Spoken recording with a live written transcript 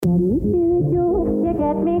Hi,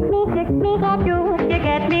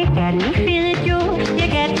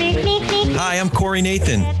 I'm Corey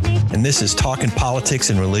Nathan, and this is Talking Politics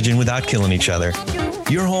and Religion Without Killing Each Other.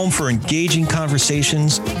 Your home for engaging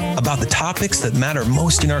conversations about the topics that matter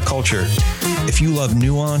most in our culture. If you love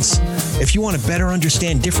nuance, if you want to better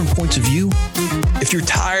understand different points of view, if you're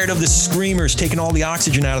tired of the screamers taking all the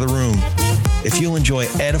oxygen out of the room, if you'll enjoy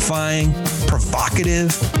edifying,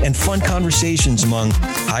 provocative, and fun conversations among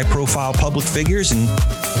high-profile public figures and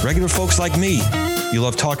regular folks like me, you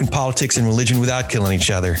love talking politics and religion without killing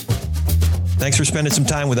each other. Thanks for spending some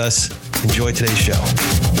time with us. Enjoy today's show.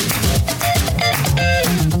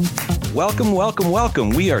 Welcome, welcome,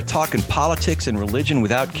 welcome. We are talking politics and religion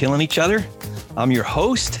without killing each other. I'm your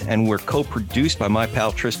host, and we're co-produced by my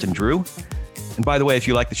pal Tristan Drew. And by the way, if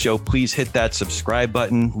you like the show, please hit that subscribe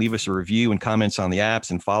button, leave us a review and comments on the apps,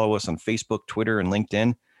 and follow us on Facebook, Twitter, and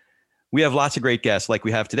LinkedIn. We have lots of great guests like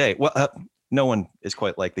we have today. Well, no one is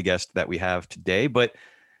quite like the guest that we have today, but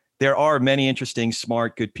there are many interesting,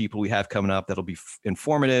 smart, good people we have coming up that'll be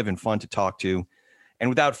informative and fun to talk to. And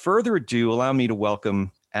without further ado, allow me to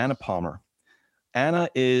welcome Anna Palmer. Anna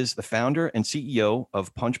is the founder and CEO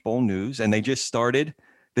of Punchbowl News, and they just started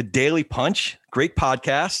the Daily Punch, great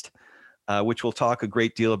podcast, which we'll talk a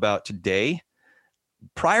great deal about today.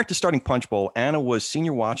 Prior to starting Punchbowl, Anna was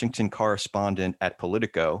senior Washington correspondent at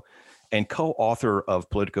Politico and co-author of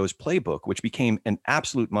Politico's Playbook, which became an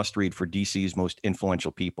absolute must-read for DC's most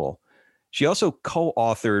influential people. She also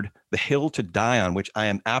co-authored The Hill to Die On, which I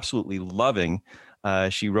am absolutely loving.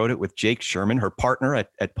 She wrote it with Jake Sherman, her partner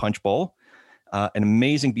at Punchbowl, an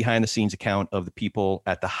amazing behind-the-scenes account of the people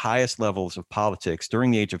at the highest levels of politics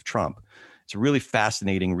during the age of Trump. It's a really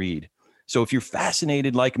fascinating read. So if you're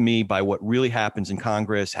fascinated like me by what really happens in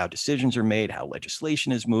Congress, how decisions are made, how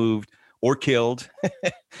legislation is moved or killed,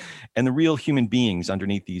 and the real human beings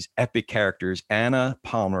underneath these epic characters, Anna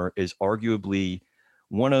Palmer is arguably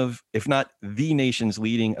one of, if not the nation's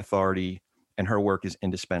leading authority, and her work is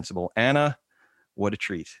indispensable. Anna, what a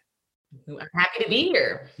treat. I'm happy to be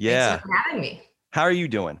here. Yeah. Thanks for having me. How are you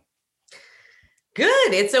doing?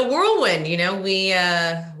 Good. It's a whirlwind. You know, we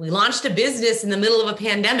launched a business in the middle of a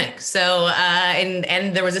pandemic. So,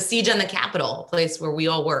 and there was a siege on the Capitol, a place where we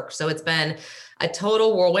all work. So it's been a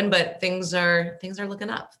total whirlwind, but things are looking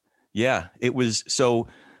up. Yeah, it was. So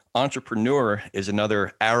entrepreneur is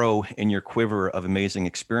another arrow in your quiver of amazing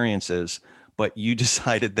experiences, but you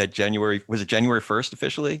decided that January 1st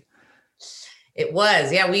officially? It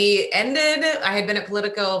was. Yeah, I had been at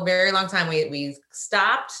Politico a very long time. We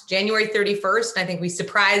stopped January 31st. I think we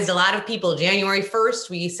surprised a lot of people. January 1st,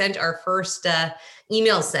 we sent our first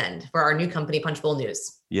email send for our new company, Punchbowl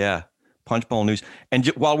News. Yeah, Punchbowl News. And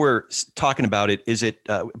while we're talking about it,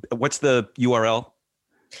 what's the URL?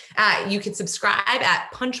 You can subscribe at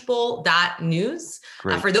punchbowl.news.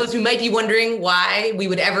 For those who might be wondering why we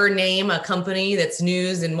would ever name a company that's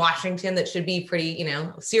news in Washington that should be pretty,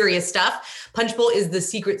 serious stuff. Punchbowl is the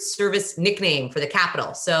Secret Service nickname for the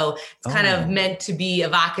Capitol. So it's kind of meant to be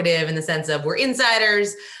evocative in the sense of we're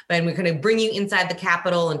insiders, and we're going to bring you inside the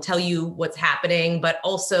Capitol and tell you what's happening, but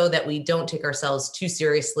also that we don't take ourselves too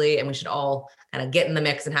seriously and we should all kind of get in the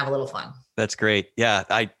mix and have a little fun. That's great. Yeah,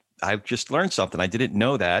 I've just learned something. I didn't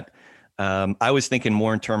know that. I was thinking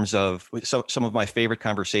more in terms of some of my favorite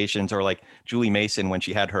conversations are like Julie Mason, when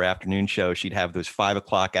she had her afternoon show, she'd have those 5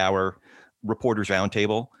 o'clock hour reporters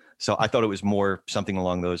roundtable. So I thought it was more something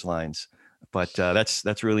along those lines, but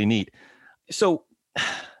that's really neat. So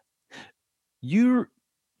you're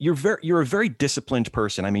a very disciplined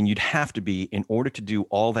person. I mean, you'd have to be in order to do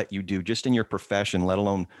all that you do just in your profession, let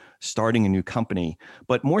alone starting a new company.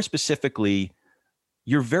 But more specifically,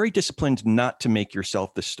 you're very disciplined not to make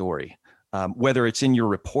yourself the story, whether it's in your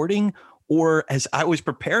reporting or as I was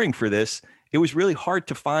preparing for this, it was really hard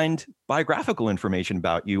to find biographical information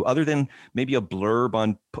about you other than maybe a blurb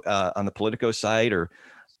on the Politico site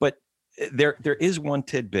but there is one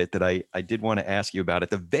tidbit that I did want to ask you about at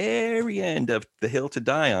the very end of The Hill to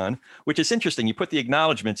Die On, which is interesting. You put the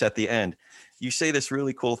acknowledgments at the end. You say this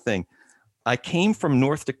really cool thing. I came from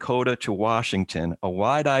North Dakota to Washington, a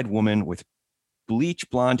wide-eyed woman with bleach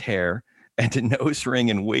blonde hair and a nose ring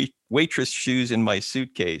and waitress shoes in my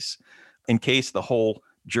suitcase in case the whole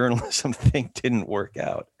journalism thing didn't work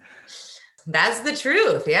out. That's the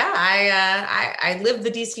truth. Yeah. I live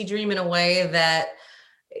the DC dream in a way that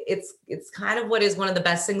it's kind of what is one of the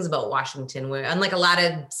best things about Washington, where unlike a lot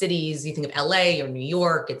of cities, you think of LA or New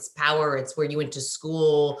York, it's power, it's where you went to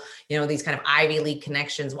school, these kind of Ivy League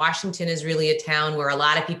connections. Washington is really a town where a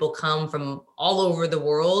lot of people come from all over the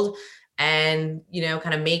world. and,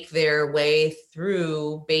 kind of make their way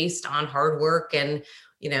through based on hard work and,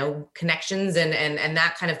 connections and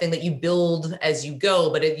that kind of thing that you build as you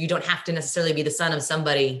go, but you don't have to necessarily be the son of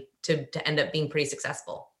somebody to end up being pretty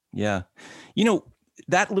successful. Yeah.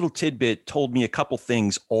 That little tidbit told me a couple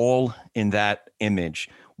things all in that image.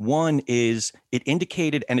 One is it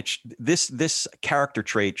indicated, and this character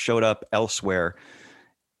trait showed up elsewhere,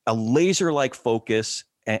 a laser-like focus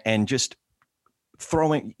and just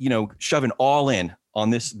throwing, shoving all in on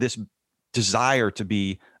this desire to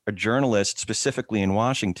be a journalist, specifically in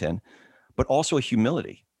Washington, but also a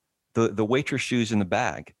humility, the waitress shoes in the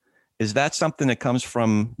bag. Is that something that comes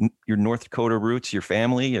from your North Dakota roots, your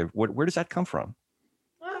family? Or where does that come from?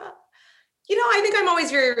 I think I'm always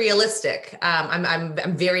very realistic.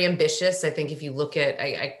 I'm very ambitious. I think if you look at,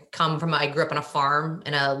 I grew up on a farm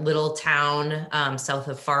in a little town south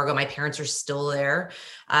of Fargo. My parents are still there.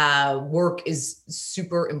 Work is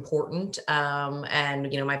super important.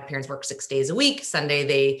 And my parents work 6 days a week. Sunday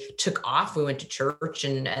they took off. We went to church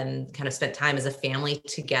and kind of spent time as a family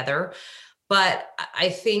together. But I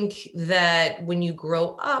think that when you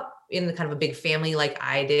grow up in the kind of a big family like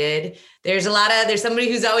I did, there's somebody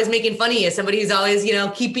who's always making fun of you, somebody who's always,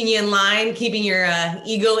 keeping you in line, keeping your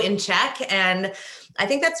ego in check. And I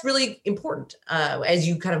think that's really important as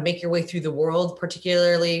you kind of make your way through the world,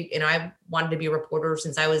 particularly, I wanted to be a reporter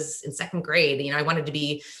since I was in second grade. I wanted to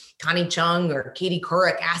be Connie Chung or Katie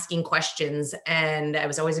Couric asking questions. And I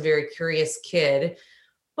was always a very curious kid.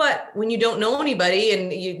 But when you don't know anybody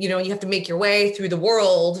and you have to make your way through the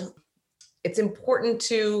world, it's important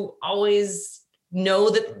to always know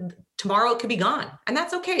that tomorrow it could be gone, and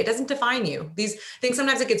that's okay. It doesn't define you. These things,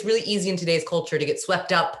 sometimes it gets really easy in today's culture to get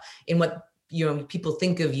swept up in what, people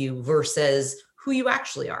think of you versus who you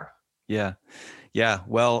actually are. Yeah. Yeah.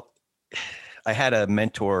 Well, I had a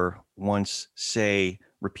mentor once say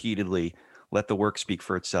repeatedly, let the work speak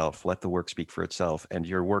for itself. Let the work speak for itself. And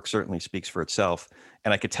your work certainly speaks for itself.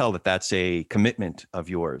 And I could tell that that's a commitment of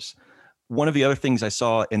yours. One of the other things I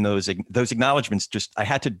saw in those acknowledgments, just I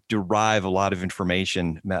had to derive a lot of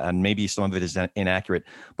information, and maybe some of it is inaccurate,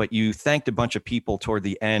 but you thanked a bunch of people toward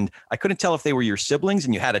the end. I couldn't tell if they were your siblings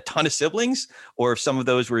and you had a ton of siblings, or if some of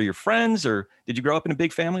those were your friends, or did you grow up in a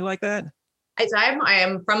big family like that? I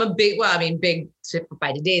am from a big, big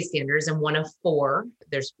by today's standards. I'm one of four.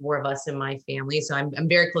 There's four of us in my family. So I'm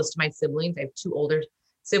very close to my siblings. I have two older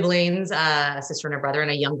siblings, a sister and a brother,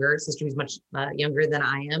 and a younger sister who's much younger than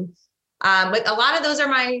I am. But a lot of those are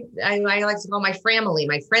I like to call my family,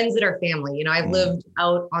 my friends that are family. I've lived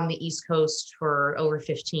out on the East Coast for over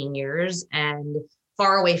 15 years and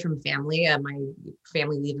far away from family. My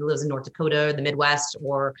family lives in North Dakota, or the Midwest,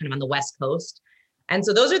 or kind of on the West Coast. And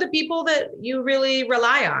so those are the people that you really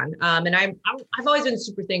rely on. And I've always been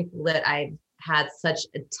super thankful that I've had such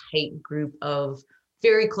a tight group of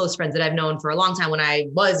very close friends that I've known for a long time, when I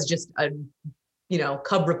was just a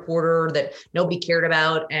cub reporter that nobody cared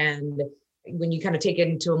about. And when you kind of take it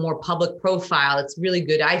into a more public profile, it's really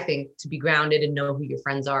good, I think, to be grounded and know who your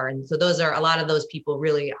friends are. And so a lot of those people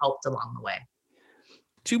really helped along the way.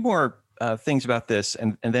 Two more things about this,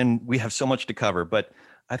 and then we have so much to cover, but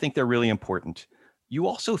I think they're really important. You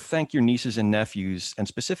also thank your nieces and nephews, and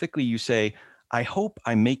specifically you say, I hope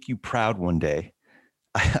I make you proud one day.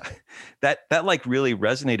 That like really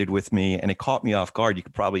resonated with me, and it caught me off guard. You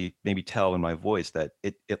could probably maybe tell in my voice that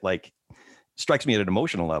it like strikes me at an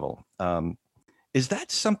emotional level. Is that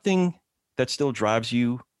something that still drives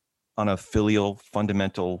you on a filial,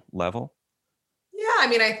 fundamental level? Yeah,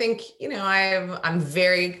 I think I'm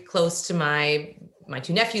very close to my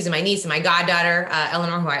two nephews and my niece and my goddaughter,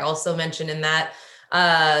 Eleanor, who I also mentioned in that.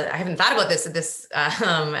 I haven't thought about this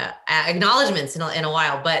acknowledgements in a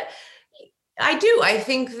while, but I do. I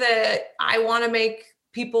think that I want to make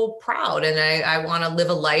people proud, and I want to live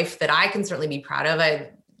a life that I can certainly be proud of.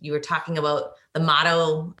 You were talking about the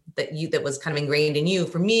motto that was kind of ingrained in you.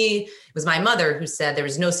 For me, it was my mother who said there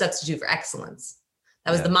was no substitute for excellence.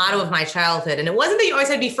 That was the motto of my childhood. And it wasn't that you always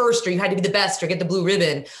had to be first, or you had to be the best, or get the blue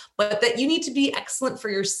ribbon, but that you need to be excellent for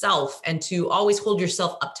yourself and to always hold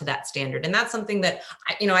yourself up to that standard. And that's something that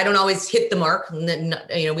I don't always hit the mark.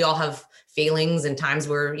 We all have failings and times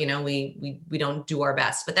where, we don't do our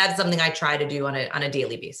best, but that's something I try to do on a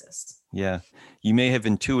daily basis. Yeah. You may have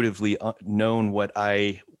intuitively known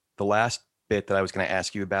the last bit that I was going to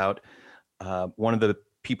ask you about. One of the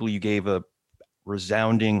people you gave a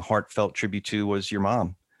resounding, heartfelt tribute to was your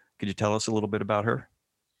mom. Could you tell us a little bit about her?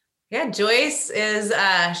 Yeah, Joyce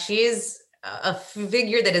she's a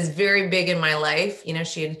figure that is very big in my life.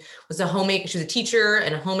 She was a homemaker. She was a teacher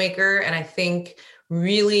and a homemaker. And I think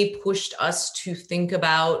really pushed us to think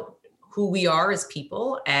about who we are as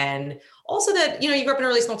people. And also that, you grew up in a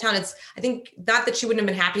really small town. I think not that she wouldn't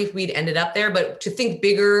have been happy if we'd ended up there, but to think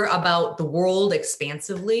bigger about the world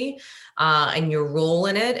expansively, and your role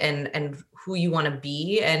in it and who you want to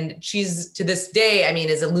be. And she's, to this day,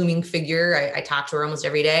 is a looming figure. I talk to her almost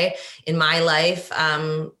every day in my life.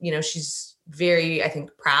 She's very, I think,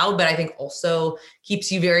 proud, but I think also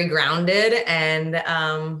keeps you very grounded. And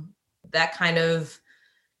that kind of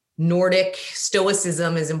Nordic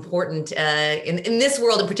stoicism is important in this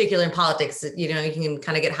world, in particular in politics. You can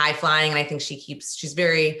kind of get high flying. And I think she's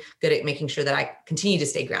very good at making sure that I continue to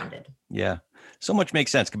stay grounded. Yeah. So much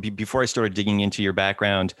makes sense. Before I started digging into your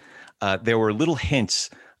background, there were little hints.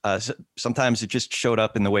 Sometimes it just showed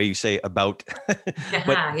up in the way you say about.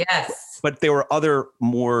 Yes. But there were other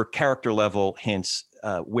more character level hints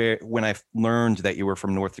when I learned that you were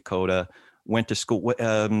from North Dakota, went to school,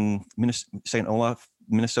 St. Olaf,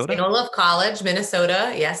 Minnesota? St. Olaf College,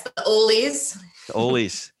 Minnesota. Yes, the Olies. The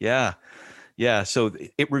Olies. Yeah. Yeah. So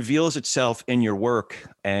it reveals itself in your work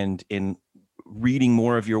and in reading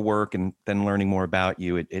more of your work and then learning more about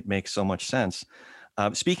you. It makes so much sense.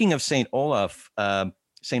 Speaking of St. Olaf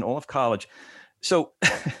College, so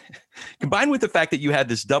combined with the fact that you had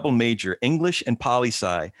this double major, English and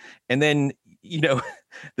poli-sci, and then,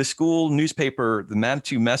 the school newspaper, the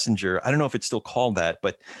Manitou Messenger, I don't know if it's still called that,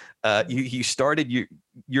 but you started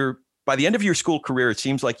your by the end of your school career, it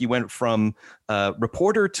seems like you went from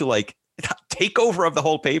reporter to like takeover of the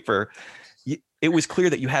whole paper. It was clear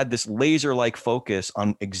that you had this laser-like focus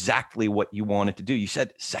on exactly what you wanted to do. You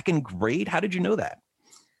said second grade. How did you know that?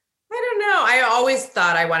 I don't know. I always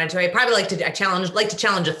thought I wanted to. I probably like to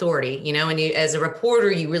challenge authority, and as a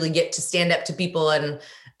reporter, you really get to stand up to people in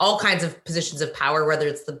all kinds of positions of power, whether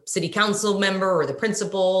it's the city council member or the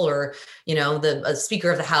principal or, the speaker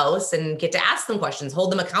of the house, and get to ask them questions,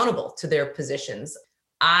 hold them accountable to their positions.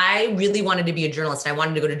 I really wanted to be a journalist. I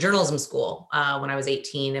wanted to go to journalism school when I was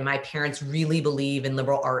 18, and my parents really believe in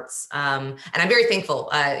liberal arts. And I'm very thankful,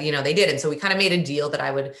 they did. And so we kind of made a deal that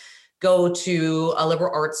I would go to a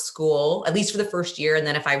liberal arts school, at least for the first year. And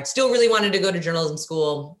then if I still really wanted to go to journalism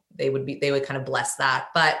school, they would kind of bless that.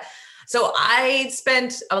 But so I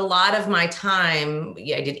spent a lot of my time,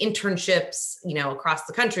 I did internships, across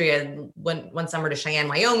the country. I went one summer to Cheyenne,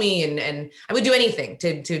 Wyoming, and I would do anything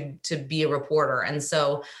to be a reporter. And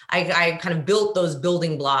so I kind of built those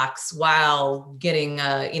building blocks while getting,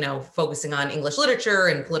 focusing on English literature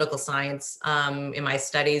and political science in my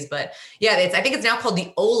studies. But yeah, I think it's now called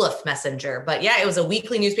the Olaf Messenger. But yeah, it was a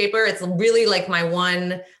weekly newspaper. It's really like my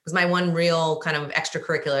one real kind of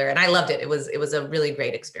extracurricular, and I loved it. It was a really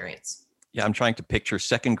great experience. Yeah, I'm trying to picture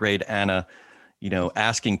second grade Anna,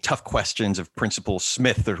 asking tough questions of Principal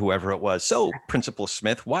Smith or whoever it was. So, Principal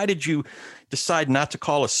Smith, why did you decide not to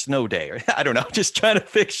call a snow day? Or I don't know, just trying to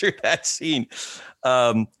picture that scene.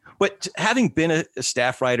 But having been a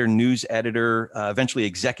staff writer, news editor, eventually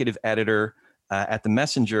executive editor at the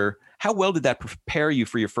Messenger, how well did that prepare you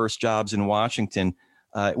for your first jobs in Washington?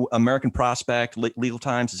 American Prospect, Legal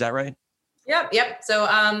Times, is that right? Yep. So,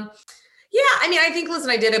 I think, listen,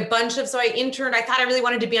 I did a bunch of, so I interned, I thought I really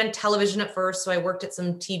wanted to be on television at first. So I worked at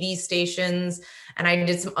some TV stations and I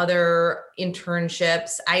did some other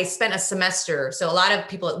internships. I spent a semester. So a lot of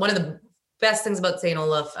people, one of the best things about St.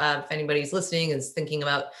 Olaf, if anybody's listening is thinking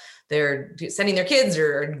about sending their kids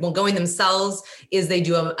or going themselves, is they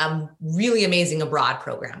do a really amazing abroad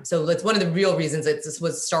program. So that's one of the real reasons this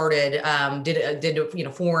was started,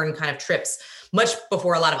 did foreign kind of trips much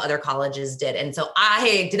before a lot of other colleges did. And so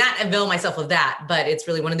I did not avail myself of that, but it's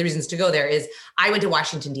really one of the reasons to go there is I went to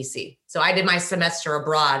Washington, D.C. So I did my semester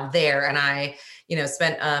abroad there, and I,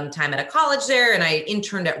 spent time at a college there, and I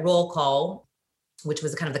interned at Roll Call, which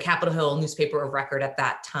was kind of the Capitol Hill newspaper of record at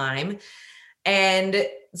that time. And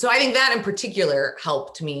so I think that in particular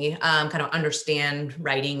helped me kind of understand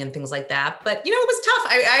writing and things like that. But, it was tough.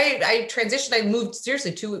 I transitioned. I moved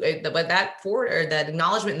seriously to that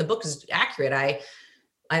acknowledgement in the book is accurate.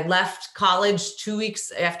 I left college 2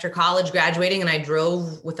 weeks after college graduating, and I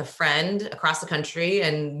drove with a friend across the country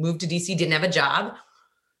and moved to DC, didn't have a job.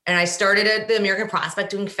 And I started at the American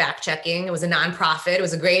Prospect doing fact checking. It was a nonprofit. It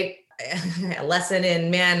was a great lesson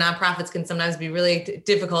in, nonprofits can sometimes be really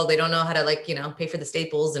difficult. They don't know how to pay for the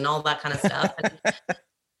staples and all that kind of stuff. And,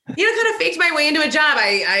 kind of faked my way into a job.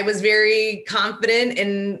 I was very confident,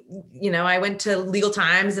 and, I went to Legal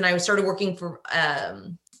Times and I started working for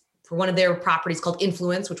one of their properties called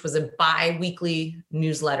Influence, which was a bi-weekly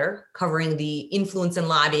newsletter covering the influence and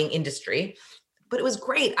lobbying industry. But it was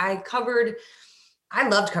great. I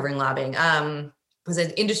loved covering lobbying. It was an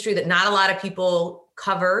industry that not a lot of people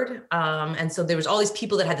covered. And so there was all these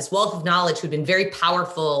people that had this wealth of knowledge who'd been very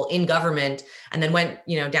powerful in government and then went,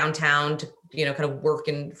 downtown to, kind of work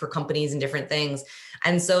for companies and different things.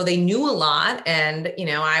 And so they knew a lot. And,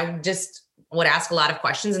 I just would ask a lot of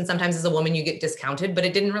questions. And sometimes as a woman, you get discounted, but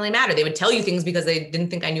it didn't really matter. They would tell you things because they didn't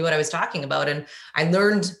think I knew what I was talking about. And I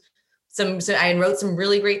learned I wrote some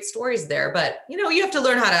really great stories there, but you have to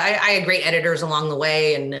learn how to, I had great editors along the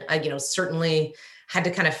way. And I, certainly had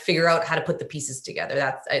to kind of figure out how to put the pieces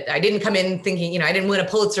together. I didn't come in thinking, I didn't win a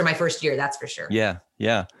Pulitzer my first year. That's for sure. Yeah.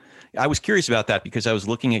 Yeah. I was curious about that because I was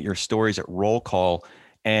looking at your stories at Roll Call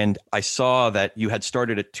and I saw that you had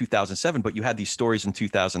started at 2007, but you had these stories in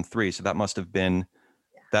 2003. So that must have been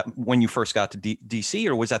that when you first got to DC,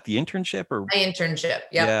 or was that the internship or? My internship.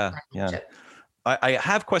 Yep. Yeah. My Yeah. internship. I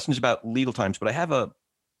have questions about legal times, but I have a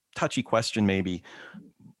touchy question maybe.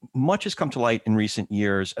 Much has come to light in recent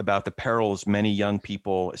years about the perils many young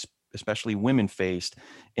people, especially women, faced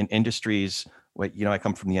in industries. I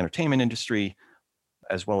come from the entertainment industry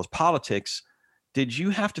as well as politics. Did you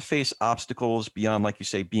have to face obstacles beyond, like you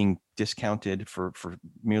say, being discounted for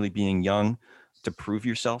merely being young to prove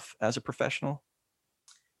yourself as a professional?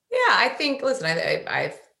 Yeah, I think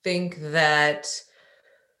that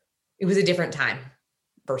it was a different time.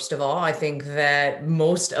 First of all, I think that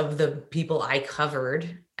most of the people I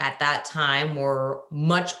covered at that time were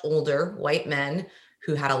much older white men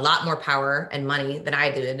who had a lot more power and money than I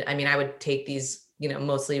did. I mean, I would take these,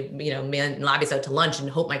 mostly, men lobbyists out to lunch and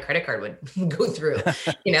hope my credit card would go through, like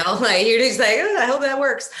you're just like, oh, I hope that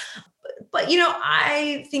works. But,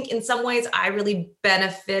 I think in some ways I really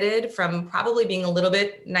benefited from probably being a little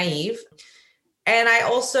bit naive. And I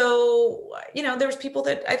also, there's people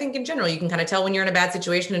that I think in general, you can kind of tell when you're in a bad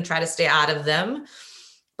situation and try to stay out of them.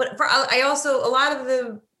 But I also, a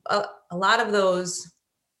lot of those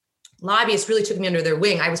lobbyists really took me under their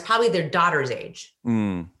wing. I was probably their daughter's age.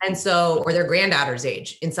 And so, or their granddaughter's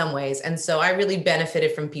age in some ways. And so I really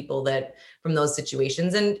benefited from from those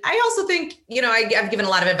situations. And I also think, I've given a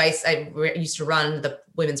lot of advice. I used to run the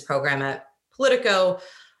women's program at Politico.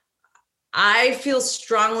 I feel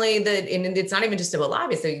strongly that, and it's not even just about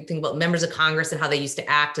lobbyists. You think about members of Congress and how they used to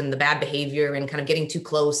act and the bad behavior and kind of getting too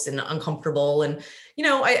close and uncomfortable. And,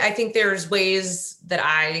 I think there's ways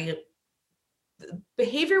that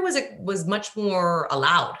behavior was much more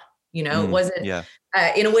allowed, it wasn't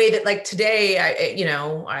in a way that like today,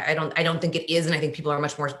 I don't think it is. And I think people are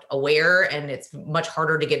much more aware and it's much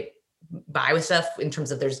harder to get by with stuff in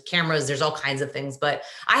terms of there's cameras, there's all kinds of things, but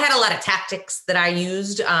I had a lot of tactics that I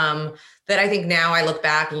used that I think now I look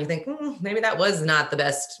back and you think, maybe that was not the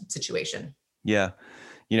best situation. Yeah.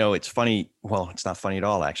 It's funny. Well, it's not funny at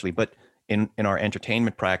all actually, but in our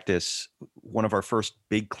entertainment practice, one of our first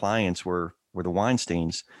big clients were the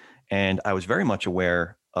Weinsteins. And I was very much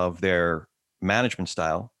aware of their management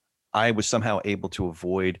style. I was somehow able to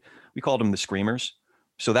avoid, we called them the screamers.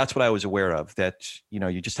 So that's what I was aware of, that,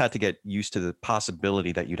 you just had to get used to the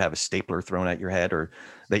possibility that you'd have a stapler thrown at your head or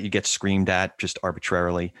that you get screamed at just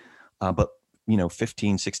arbitrarily. But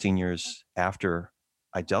 15, 16 years after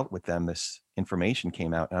I dealt with them, this information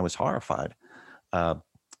came out and I was horrified. That's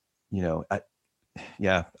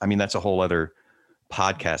a whole other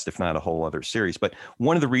podcast, if not a whole other series. But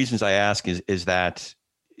one of the reasons I ask is that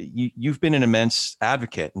you've been an immense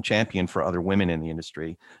advocate and champion for other women in the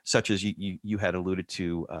industry, such as you had alluded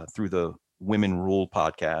to through the Women Rule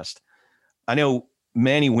podcast. I know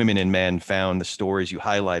many women and men found the stories you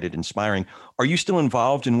highlighted inspiring. Are you still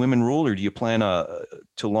involved in Women Rule, or do you plan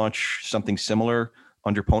to launch something similar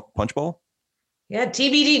under Punchbowl? Yeah,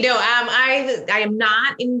 TBD. No, I am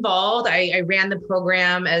not involved. I ran the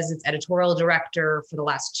program as its editorial director for the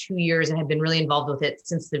last 2 years and have been really involved with it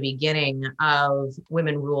since the beginning of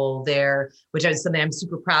Women Rule there, which is something I'm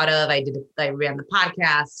super proud of. I ran the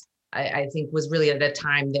podcast. I think was really at a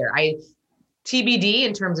time there. TBD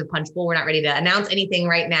in terms of Punchbowl. We're not ready to announce anything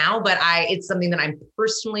right now, but it's something that I'm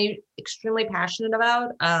personally extremely passionate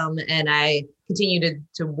about. And I continue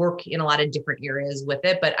to work in a lot of different areas with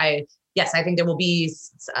it. But yes, I think there will be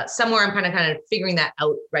somewhere I'm kind of figuring that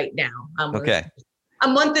out right now. Okay. A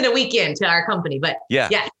month and a week into our company, but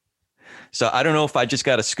yeah. So I don't know if I just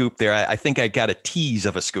got a scoop there. I think I got a tease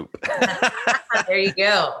of a scoop. There you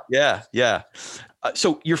go. Yeah.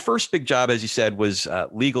 So your first big job, as you said, was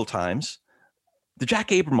Legal Times. The Jack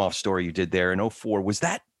Abramoff story you did there in 2004, was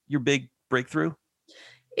that your big breakthrough?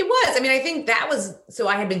 It was. I mean, I think that was, so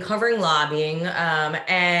I had been covering lobbying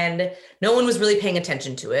and no one was really paying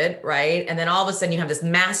attention to it, right? And then all of a sudden you have this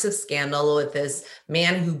massive scandal with this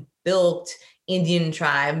man who built Indian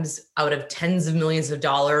tribes out of tens of millions of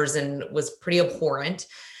dollars and was pretty abhorrent.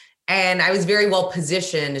 And I was very well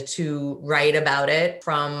positioned to write about it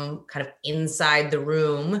from kind of inside the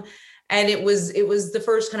room. And it was the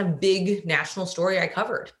first kind of big national story I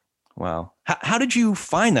covered. Wow. How did you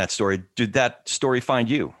find that story? Did that story find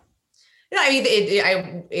you? Yeah, I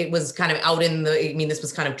mean, it was kind of out in this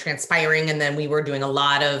was kind of transpiring. And then we were doing a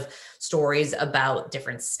lot of stories about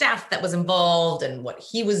different staff that was involved and what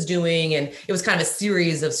he was doing. And it was kind of a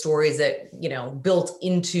series of stories that, built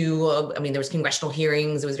into, there was congressional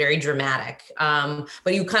hearings. It was very dramatic.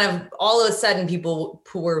 But you kind of, all of a sudden, people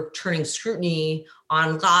who were turning scrutiny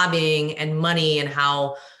on lobbying and money and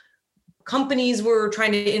how companies were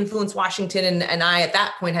trying to influence Washington. And I, at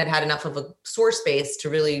that point, had enough of a source base to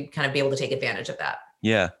really kind of be able to take advantage of that.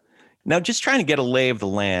 Yeah. Now, just trying to get a lay of the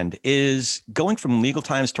land, is going from Legal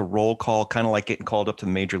Times to Roll Call kind of like getting called up to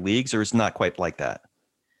the major leagues, or is it not quite like that?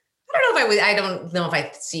 I don't know if I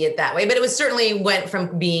see it that way, but it was certainly went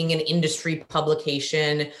from being an industry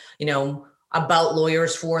publication, about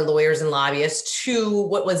lawyers for lawyers and lobbyists to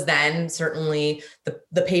what was then certainly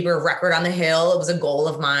the paper of record on the Hill. It was a goal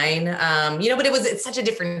of mine, but it's such a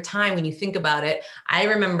different time when you think about it. I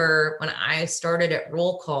remember when I started at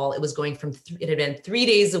Roll Call, it was going from, it had been 3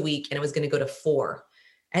 days a week and it was going to go to 4.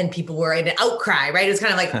 And people were in an outcry, right? It was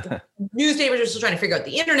kind of like newspapers were still trying to figure out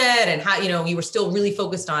the internet and how, you were still really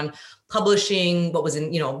focused on publishing what was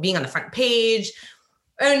in, being on the front page.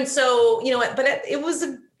 And so, but it was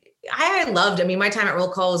I loved, my time at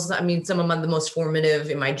Roll Call was, some of the most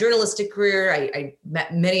formative in my journalistic career. I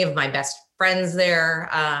met many of my best friends there.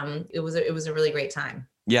 It was a really great time.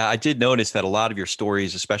 Yeah, I did notice that a lot of your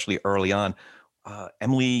stories, especially early on,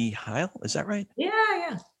 Emily Heil, is that right?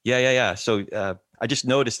 Yeah. So I just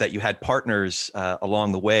noticed that you had partners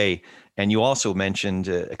along the way, and you also mentioned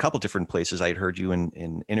a couple different places I had heard you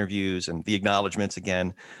in interviews and the acknowledgments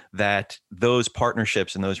again, that those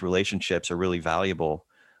partnerships and those relationships are really valuable.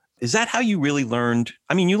 Is that how you really learned?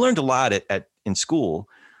 You learned a lot in school,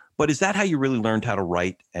 but is that how you really learned how to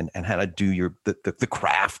write and how to do the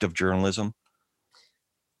craft of journalism?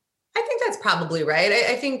 I think that's probably right.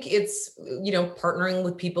 I think it's, partnering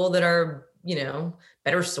with people that are,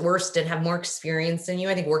 better sourced and have more experience than you.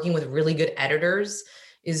 I think working with really good editors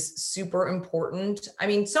is super important.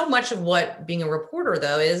 So much of what being a reporter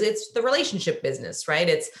though is it's the relationship business, right?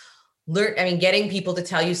 It's getting people to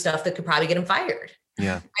tell you stuff that could probably get them fired.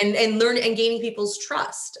 Yeah. And learn and gaining people's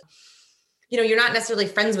trust. You're not necessarily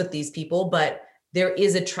friends with these people, but there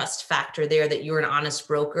is a trust factor there that you're an honest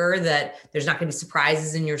broker, that there's not going to be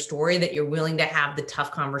surprises in your story, that you're willing to have the tough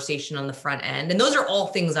conversation on the front end. And those are all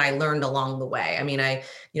things I learned along the way.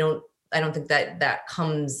 I don't think that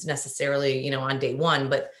comes necessarily, on day one,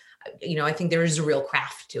 but I think there is a real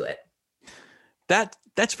craft to it.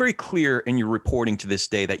 That's very clear in your reporting to this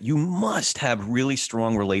day, that you must have really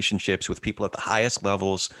strong relationships with people at the highest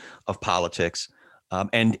levels of politics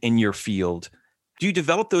and in your field. Do you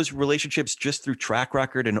develop those relationships just through track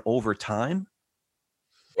record and over time?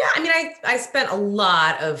 Yeah, I spent a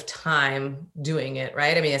lot of time doing it,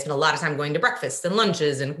 right? I spent a lot of time going to breakfasts and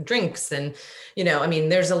lunches and drinks and,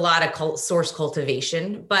 there's a lot of source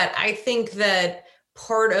cultivation, but I think that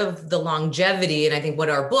part of the longevity, and I think what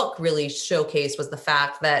our book really showcased, was the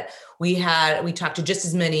fact that we talked to just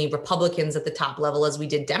as many Republicans at the top level as we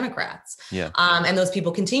did Democrats. Yeah. And those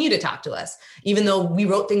people continue to talk to us, even though we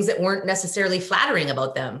wrote things that weren't necessarily flattering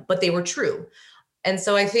about them, but they were true. And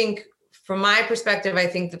so I think from my perspective, I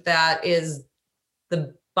think that is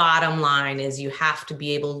the bottom line, is you have to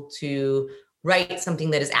be able to write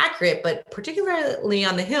something that is accurate, but particularly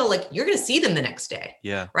on the Hill, like you're going to see them the next day.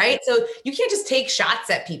 Yeah. Right. So you can't just take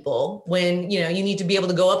shots at people when, you need to be able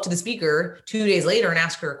to go up to the speaker 2 days later and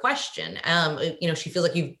ask her a question. She feels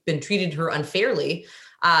like you've been treated her unfairly.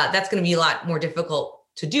 That's going to be a lot more difficult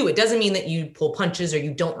to do. It doesn't mean that you pull punches or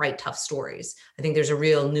you don't write tough stories. I think there's a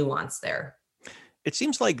real nuance there. It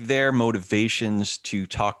seems like their motivations to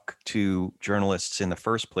talk to journalists in the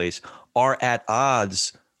first place are at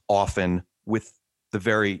odds often with the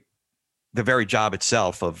very job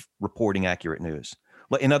itself of reporting accurate news.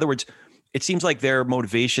 In other words, it seems like their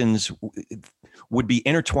motivations would be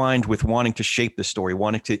intertwined with wanting to shape the story,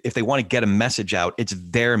 if they want to get a message out, it's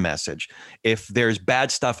their message. If there's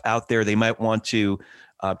bad stuff out there, they might want to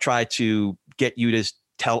try to get you to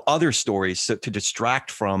tell other stories to distract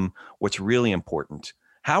from what's really important.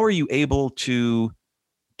 How are you able to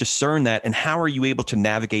discern that, and how are you able to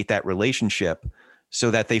navigate that relationship so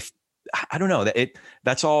that I don't know,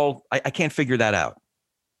 that's all, I can't figure that out.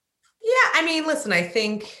 Yeah. Listen, I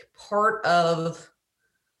think part of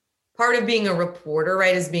being a reporter,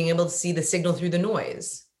 right, is being able to see the signal through the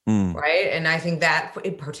noise. Right. And I think that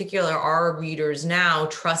in particular, our readers now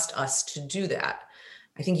trust us to do that.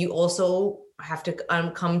 I think you also have to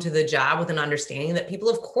come to the job with an understanding that people,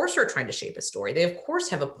 of course, are trying to shape a story. They, of course,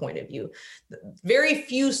 have a point of view. Very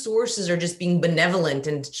few sources are just being benevolent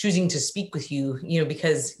and choosing to speak with you,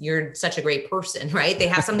 because you're such a great person, right? They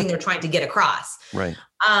have something they're trying to get across. Right.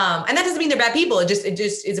 And that doesn't mean they're bad people. It just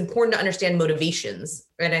is important to understand motivations.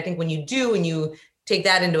 And I think when you do, and you take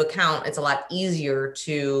that into account, it's a lot easier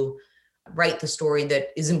to write the story that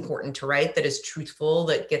is important to write, that is truthful,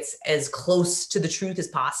 that gets as close to the truth as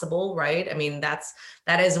possible, right? I mean, that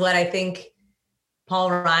is what I think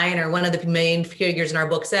Paul Ryan, or one of the main figures in our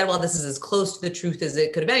book, said. Well, this is as close to the truth as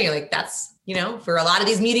it could have been. You're like, that's, for a lot of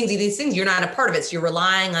these meetings, these things, you're not a part of it. So you're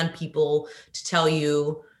relying on people to tell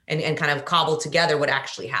you and kind of cobble together what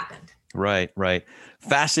actually happened. Right.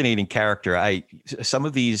 Fascinating character. Some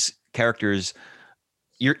of these characters,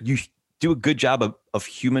 you do a good job of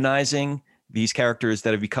humanizing these characters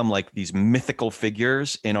that have become like these mythical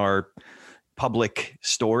figures in our public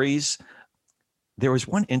stories. There was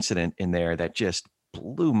one incident in there that just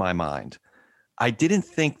blew my mind. I didn't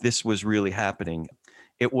think this was really happening.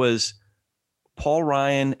 It was Paul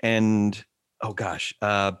Ryan and,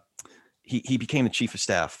 he became the chief of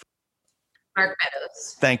staff. Mark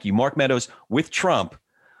Meadows. Thank you. Mark Meadows with Trump.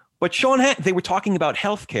 But they were talking about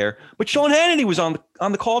healthcare, but Sean Hannity was on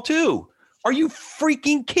the call too. Are you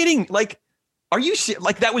freaking kidding? Like,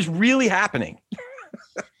 that was really happening?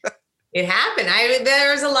 It happened.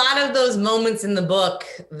 There's a lot of those moments in the book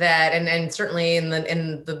that, and certainly in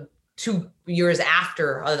the 2 years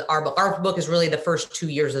after our book. Our book is really the first 2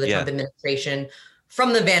 years of the Trump administration,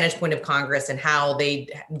 from the vantage point of Congress and how they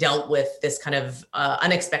dealt with this kind of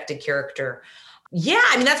unexpected character. Yeah,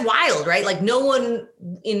 I mean, that's wild, right? Like, no one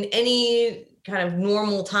in any kind of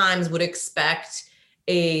normal times would expect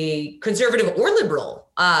a conservative or liberal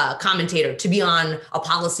commentator to be on a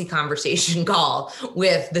policy conversation call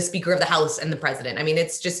with the Speaker of the House and the president. I mean,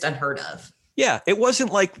 it's just unheard of. Yeah, it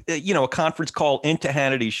wasn't like, a conference call into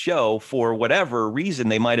Hannity's show for whatever reason.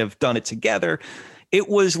 They might have done it together. It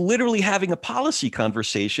was literally having a policy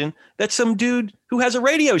conversation that some dude who has a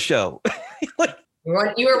radio show.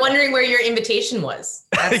 You were wondering where your invitation was.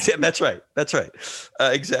 That's right.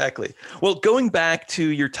 Exactly. Well, going back to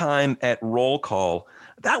your time at Roll Call,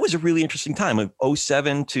 that was a really interesting time of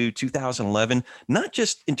 2007 to 2011, not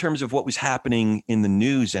just in terms of what was happening in the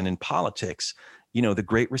news and in politics. The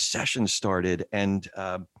Great Recession started, and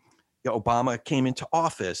Obama came into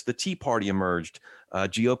office. The Tea Party emerged.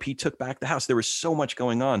 GOP took back the House. There was so much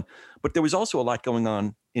going on, but there was also a lot going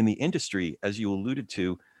on in the industry, as you alluded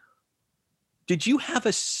to. Did you have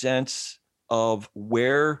a sense of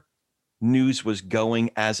where news was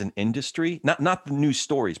going as an industry? Not the news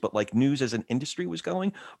stories, but like news as an industry was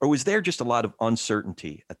going? Or was there just a lot of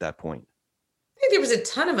uncertainty at that point? I think there was a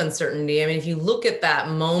ton of uncertainty. I mean, if you look at that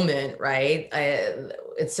moment, right,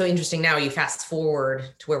 it's so interesting now. You fast forward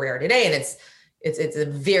to where we are today, and it's a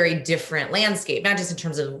very different landscape, not just in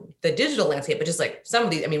terms of the digital landscape, but just like some of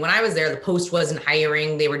these. I mean, when I was there, the Post wasn't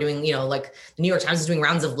hiring. They were doing, like the New York Times was doing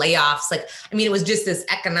rounds of layoffs. Like, I mean, it was just this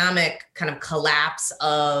economic kind of collapse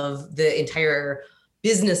of the entire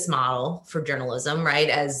business model for journalism, right?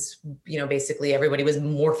 As, basically everybody was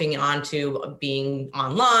morphing onto being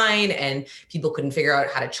online, and people couldn't figure out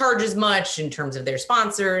how to charge as much in terms of their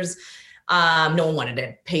sponsors. No one wanted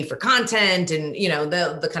to pay for content, and,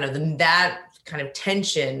 that kind of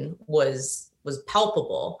tension was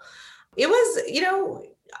palpable. It was,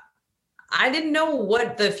 I didn't know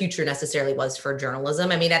what the future necessarily was for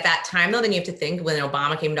journalism. I mean, at that time, though, then you have to think, when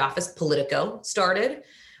Obama came to office, Politico started.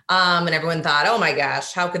 And everyone thought, oh my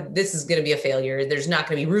gosh, this is going to be a failure. There's not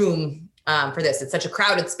going to be room for this. It's such a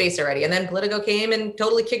crowded space already. And then Politico came and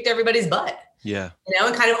totally kicked everybody's butt. Yeah.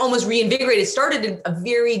 And kind of almost reinvigorated, started a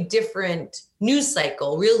very different news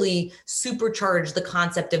cycle, really supercharged the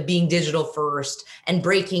concept of being digital first and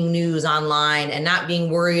breaking news online and not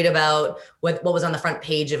being worried about what was on the front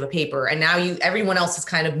page of a paper. And now everyone else has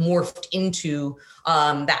kind of morphed into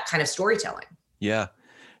that kind of storytelling. Yeah.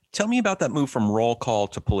 Tell me about that move from Roll Call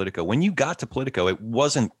to Politico. When you got to Politico, it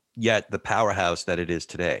wasn't yet the powerhouse that it is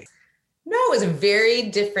today. No, it was a very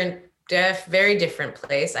different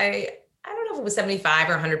place. I don't know if it was 75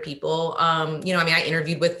 or 100 people. I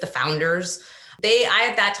interviewed with the founders. I,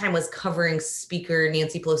 at that time, was covering Speaker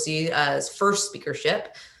Nancy Pelosi's first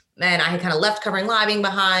speakership. And I had kind of left covering lobbying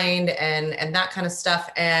behind and that kind of stuff.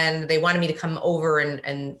 And they wanted me to come over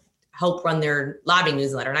and help run their lobbying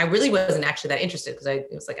newsletter. And I really wasn't actually that interested, because it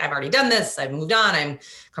was like, I've already done this. I've moved on. I'm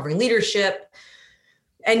covering leadership.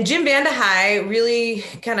 And Jim Vandehei really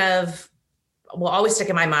kind of will always stick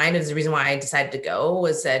in my mind is the reason why I decided to go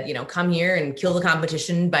was that, come here and kill the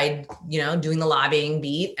competition by, doing the lobbying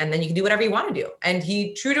beat, and then you can do whatever you want to do. And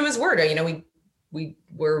he, true to his word, we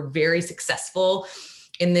were very successful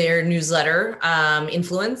in their newsletter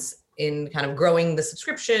influence in kind of growing the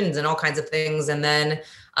subscriptions and all kinds of things. And then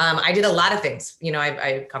I did a lot of things.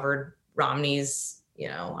 I covered Romney's,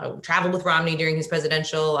 I traveled with Romney during his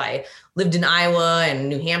presidential. I lived in Iowa and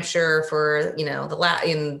New Hampshire for,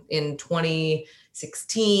 in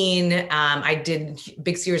 2016. I did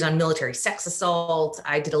big series on military sex assault.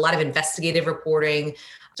 I did a lot of investigative reporting.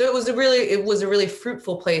 So it was a really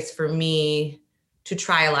fruitful place for me to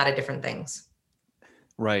try a lot of different things.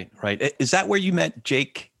 Right. Is that where you met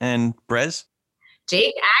Jake and Brez?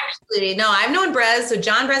 Jake, actually, no, I've known Brez. So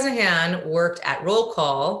John Breznahan worked at Roll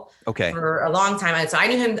Call for a long time. So I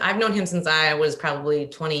knew him. I've known him since I was probably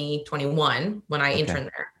 2021 when I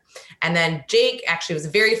interned there. And then Jake actually was a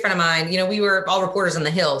very friend of mine. We were all reporters on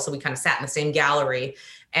the Hill, so we kind of sat in the same gallery.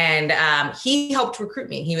 And he helped recruit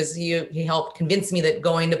me. He helped convince me that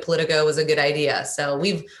going to Politico was a good idea. So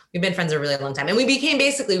we've been friends a really long time, and we became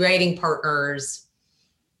basically writing partners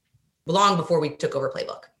long before we took over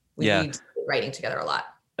Playbook. We writing together a lot.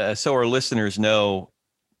 So our listeners know,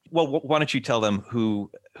 well, why don't you tell them who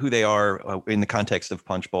they are in the context of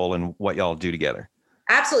Punchbowl and what y'all do together?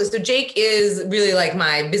 Absolutely. So Jake is really like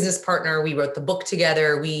my business partner. We wrote the book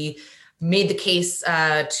together. We made the case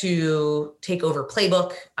to take over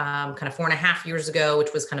Playbook kind of 4.5 years ago,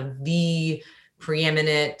 which was kind of the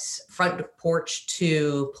preeminent front porch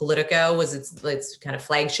to Politico, was its kind of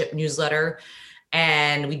flagship newsletter.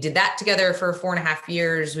 And we did that together for 4.5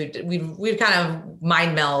 years. We'd kind of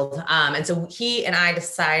mind meld. And so he and I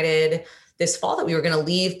decided this fall that we were going to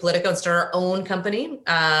leave Politico and start our own company.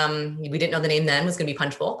 We didn't know the name then was going to be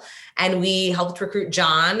Punchbowl. And we helped recruit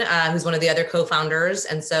John, who's one of the other co-founders.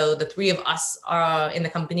 And so the three of us in the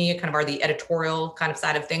company kind of are the editorial kind of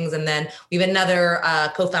side of things. And then we have another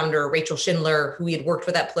co-founder, Rachel Schindler, who we had worked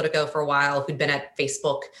with at Politico for a while, who'd been at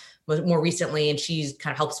Facebook more recently, and she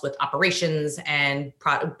kind of helps with operations and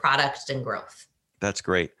product and growth. That's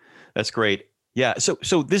great. Yeah.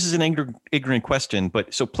 So this is an ignorant question,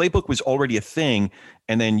 but so Playbook was already a thing,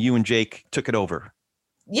 and then you and Jake took it over.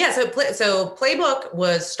 Yeah. So Playbook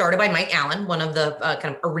was started by Mike Allen, one of the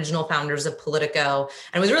kind of original founders of Politico,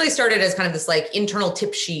 and it was really started as kind of this like internal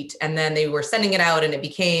tip sheet, and then they were sending it out, and it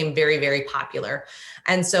became very, very popular.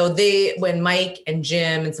 And so when Mike and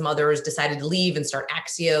Jim and some others decided to leave and start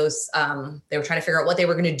Axios, they were trying to figure out what they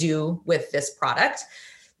were going to do with this product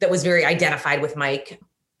that was very identified with Mike.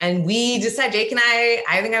 And we decided, Jake and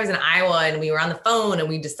I think I was in Iowa, and we were on the phone, and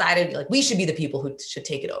we decided like we should be the people who should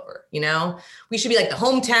take it over. We should be like the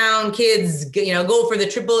hometown kids, go for the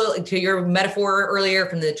triple, to your metaphor earlier,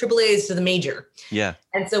 from the triple A's to the major. Yeah.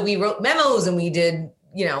 And so we wrote memos and we did,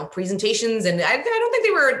 presentations, and I don't think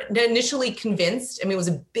they were initially convinced. I mean, it was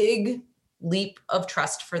a big leap of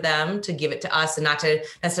trust for them to give it to us and not to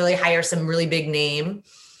necessarily hire some really big name.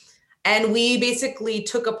 And we basically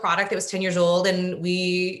took a product that was 10 years old, and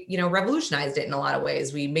we, revolutionized it in a lot of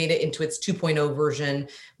ways. We made it into its 2.0 version.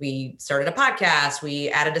 We started a podcast. We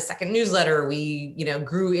added a second newsletter. We,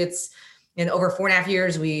 grew in over 4.5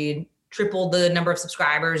 years. We tripled the number of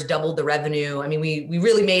subscribers, doubled the revenue. I mean, we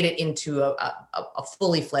really made it into a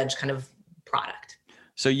fully fledged kind of product.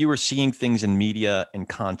 So you were seeing things in media and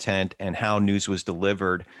content and how news was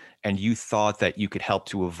delivered, and you thought that you could help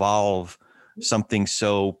to evolve something.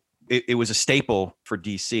 So it was a staple for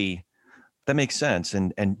DC. That makes sense.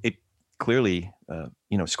 And it clearly,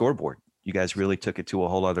 Scoreboard, you guys really took it to a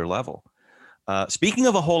whole other level. Speaking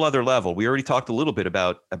of a whole other level, we already talked a little bit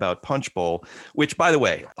about Punchbowl, which, by the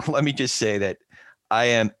way, let me just say that I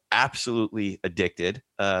am absolutely addicted.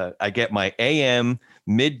 I get my AM,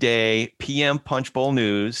 midday, PM Punchbowl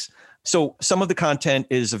news. So some of the content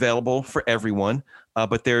is available for everyone,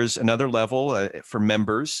 but there's another level for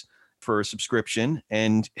members for a subscription.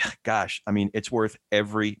 And gosh, I mean, it's worth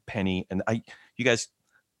every penny. And you guys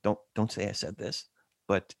don't say I said this,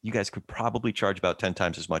 but you guys could probably charge about 10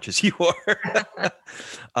 times as much as you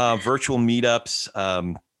are. Virtual meetups,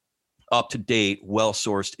 up to date,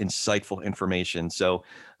 well-sourced, insightful information. So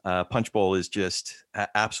Punchbowl is just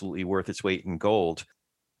absolutely worth its weight in gold.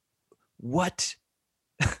 What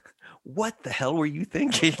the hell were you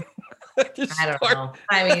thinking? I don't know.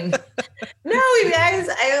 I mean, no, guys,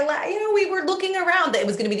 we were looking around. It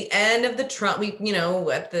was going to be the end of the Trump.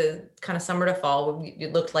 At the kind of summer to fall,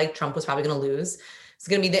 it looked like Trump was probably going to lose. It's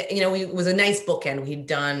going to be it was a nice bookend. We'd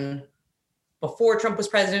done before Trump was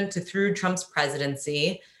president to through Trump's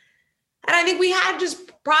presidency. And I think we had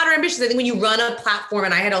just broader ambitions. I think when you run a platform,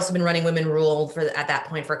 and I had also been running Women Rule at that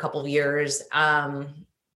point for a couple of years,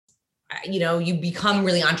 you become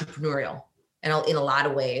really entrepreneurial in a lot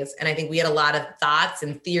of ways. And I think we had a lot of thoughts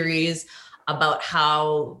and theories about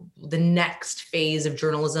how the next phase of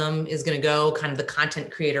journalism is going to go, kind of the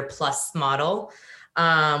content creator plus model,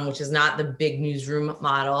 which is not the big newsroom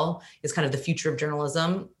model, is kind of the future of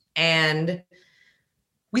journalism. And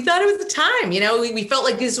we thought it was the time, we felt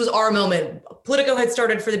like this was our moment. Politico had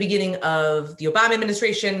started for the beginning of the Obama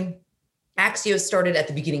administration. Axios started at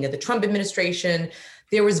the beginning of the Trump administration.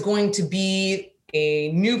 There was going to be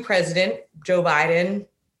a new president, Joe Biden,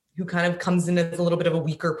 who kind of comes in as a little bit of a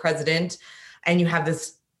weaker president. And you have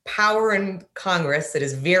this power in Congress that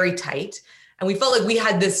is very tight. And we felt like we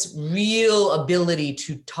had this real ability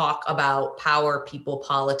to talk about power, people,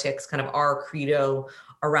 politics, kind of our credo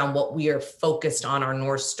around what we are focused on, our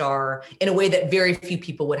North Star, in a way that very few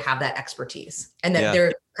people would have that expertise. And that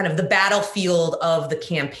they're kind of the battlefield of the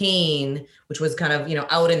campaign, which was kind of,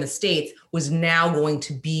 out in the States, was now going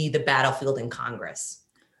to be the battlefield in Congress.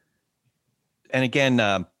 And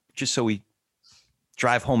again, just so we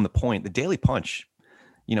drive home the point, the Daily Punch,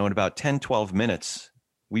 in about 10, 12 minutes,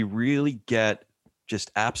 we really get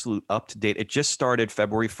just absolute up to date. It just started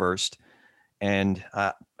February 1st. And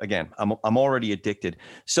again, I'm already addicted.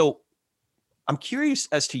 So I'm curious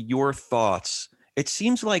as to your thoughts. It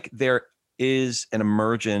seems like there is an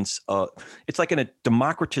emergence of, it's like a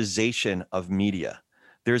democratization of media.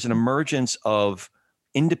 There's an emergence of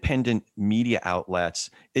independent media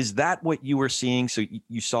outlets. Is that what you were seeing? So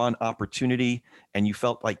you saw an opportunity and you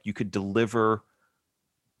felt like you could deliver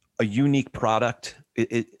a unique product.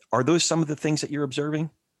 Are those some of the things that you're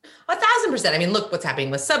observing? 1,000%. I mean, look what's happening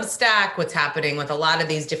with Substack, what's happening with a lot of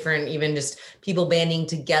these different, even just people banding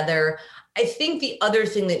together. I think the other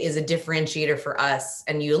thing that is a differentiator for us,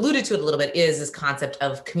 and you alluded to it a little bit, is this concept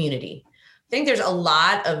of community. I think there's a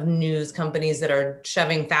lot of news companies that are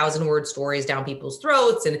shoving 1,000-word stories down people's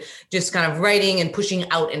throats and just kind of writing and pushing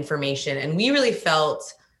out information. And we really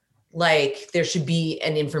felt like there should be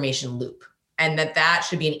an information loop. And that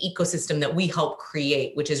should be an ecosystem that we help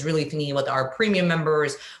create, which is really thinking about our premium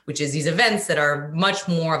members, which is these events that are much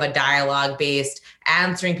more of a dialogue based,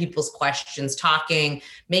 answering people's questions, talking,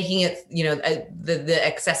 making it, the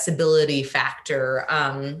accessibility factor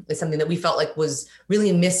is something that we felt like was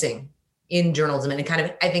really missing in journalism. And it kind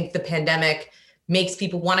of, I think the pandemic makes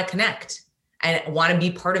people want to connect and want to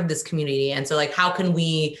be part of this community. And so like, how can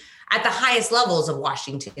we, at the highest levels of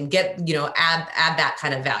Washington, get, add that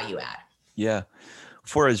kind of value add? Yeah.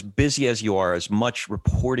 For as busy as you are, as much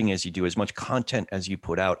reporting as you do, as much content as you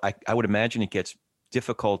put out, I would imagine it gets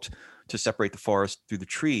difficult to separate the forest through the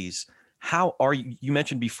trees. How are you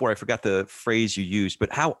mentioned before, I forgot the phrase you used,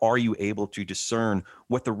 but how are you able to discern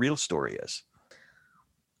what the real story is?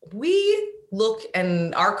 We look,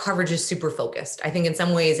 and our coverage is super focused. I think in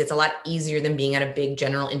some ways it's a lot easier than being at a big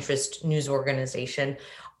general interest news organization.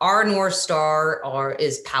 Our North Star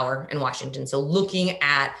is power in Washington. So looking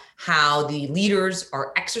at how the leaders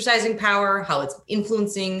are exercising power, how it's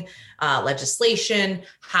influencing legislation,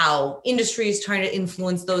 how industry is trying to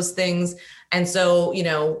influence those things. And so,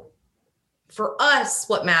 for us,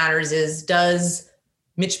 what matters is, does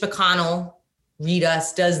Mitch McConnell read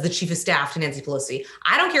us? Does the chief of staff to Nancy Pelosi?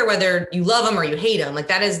 I don't care whether you love him or you hate him. Like,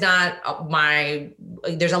 that is not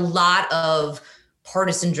there's a lot of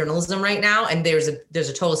partisan journalism right now, and there's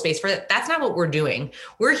a total space for that. That's not what we're doing.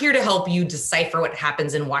 We're here to help you decipher what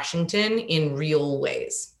happens in Washington in real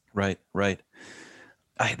ways. Right.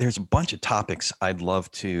 There's a bunch of topics I'd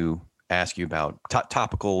love to ask you about,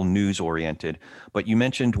 topical, news oriented, but you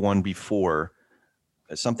mentioned one before,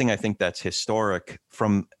 something I think that's historic.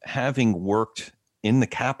 From having worked in the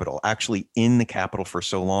Capitol, actually in the Capitol for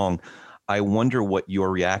so long, I wonder what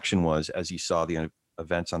your reaction was as you saw the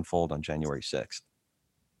events unfold on January 6th.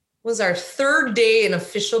 Was our third day in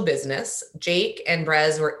official business. Jake and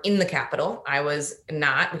Brez were in the Capitol. I was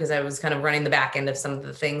not, because I was kind of running the back end of some of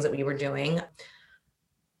the things that we were doing.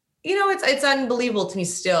 It's unbelievable to me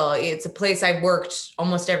still. It's a place I've worked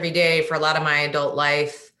almost every day for a lot of my adult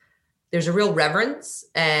life. There's a real reverence.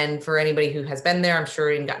 And for anybody who has been there, I'm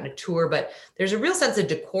sure you've gotten a tour, but there's a real sense of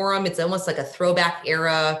decorum. It's almost like a throwback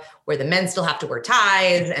era where the men still have to wear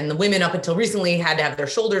ties and the women up until recently had to have their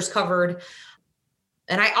shoulders covered.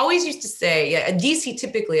 And I always used to say, DC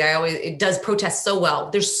typically, it does protest so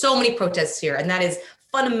well. There's so many protests here, and that is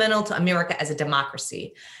fundamental to America as a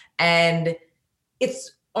democracy. And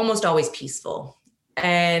it's almost always peaceful.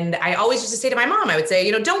 And I always used to say to my mom, I would say,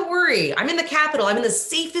 don't worry, I'm in the Capitol. I'm in the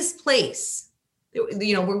safest place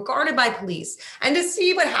were guarded by police. And to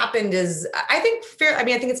see what happened is, I think fair. I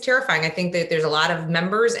mean, I think it's terrifying. I think that there's a lot of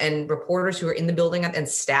members and reporters who are in the building and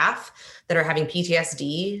staff that are having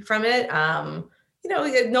PTSD from it.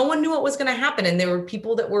 No one knew what was going to happen. And there were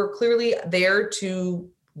people that were clearly there to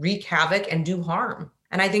wreak havoc and do harm.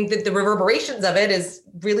 And I think that the reverberations of it is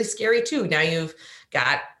really scary too. Now you've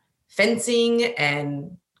got fencing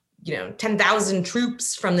and 10,000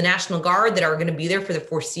 troops from the National Guard that are going to be there for the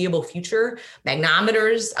foreseeable future,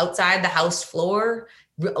 magnometers outside the House floor,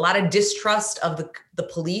 a lot of distrust of the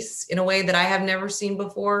police in a way that I have never seen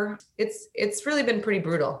before. It's really been pretty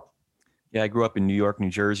brutal. Yeah, I grew up in New York,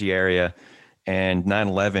 New Jersey area, and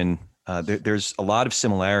 9/11, there's a lot of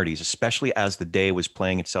similarities, especially as the day was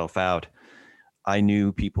playing itself out. I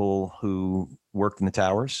knew people who worked in the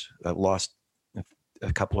towers, lost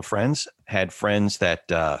a couple of friends, had friends that,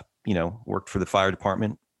 worked for the fire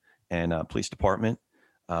department and police department,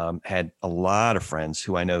 had a lot of friends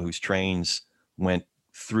who I know whose trains went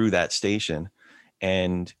through that station.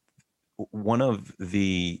 And one of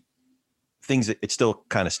the things that it still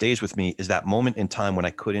kind of stays with me is that moment in time when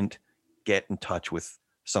I couldn't get in touch with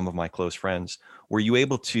some of my close friends. Were you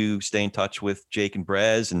able to stay in touch with Jake and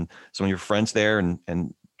Brez and some of your friends there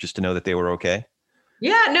and just to know that they were okay?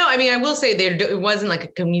 Yeah, no, I mean, I will say it wasn't like a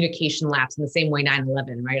communication lapse in the same way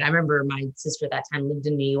 9/11, right? I remember my sister at that time lived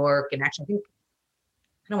in New York, and actually, I think,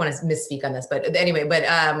 I don't want to misspeak on this, but anyway,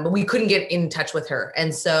 but we couldn't get in touch with her.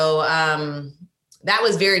 And so that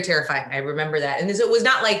was very terrifying. I remember that. And it was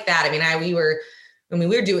not like that. I mean, we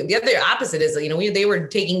were doing the other opposite is, they were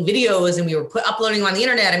taking videos and we were uploading them on the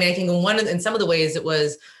internet. I mean, I think in some of the ways it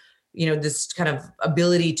was, this kind of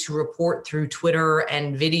ability to report through Twitter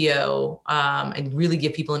and video and really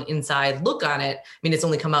give people an inside look on it. I mean, it's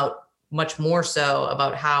only come out much more so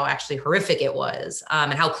about how actually horrific it was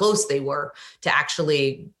and how close they were to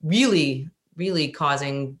actually really, really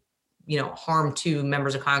causing, harm to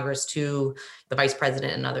members of Congress, to the vice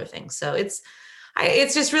president and other things. So it's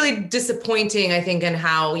just really disappointing, I think, in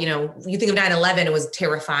how, you think of 9/11, it was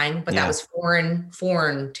terrifying, but that was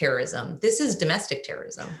foreign terrorism. This is domestic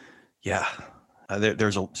terrorism. Yeah,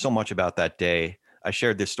 there's so much about that day. I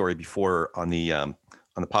shared this story before on the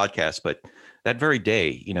podcast, but that very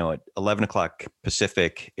day, at 11 o'clock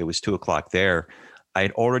Pacific, it was 2 o'clock there. I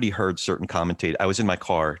had already heard certain commentators. I was in my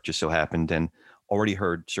car, just so happened, and already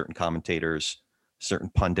heard certain commentators, certain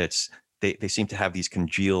pundits. They seem to have these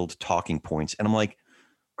congealed talking points, and I'm like,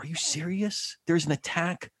 "Are you serious? There's an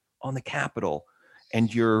attack on the Capitol,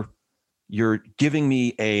 and you're giving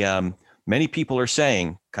me a many people are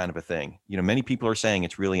saying kind of a thing. Many people are saying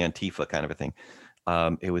it's really Antifa kind of a thing."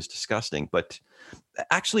 It was disgusting. But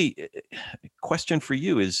actually, question for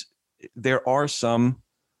you is, there are some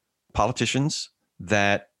politicians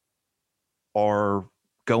that are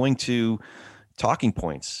going to talking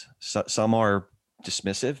points. Some are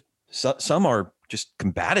dismissive. Some are just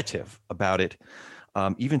combative about it,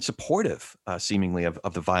 even supportive, seemingly,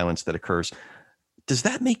 of the violence that occurs. Does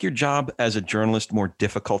that make your job as a journalist more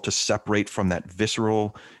difficult to separate from that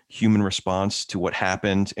visceral human response to what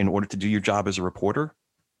happened in order to do your job as a reporter?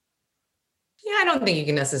 Yeah, I don't think you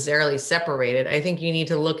can necessarily separate it. I think you need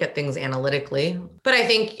to look at things analytically. But I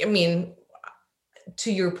think,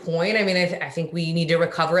 to your point, I think we need to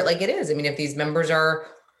recover it like it is. If these members are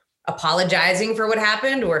apologizing for what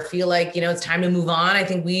happened or feel like, it's time to move on, I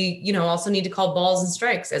think we, also need to call balls and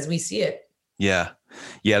strikes as we see it. Yeah,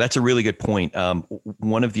 that's a really good point.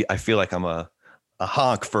 I feel like I'm a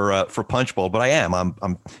honk for Punchbowl, but I am.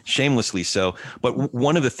 I'm shamelessly so. But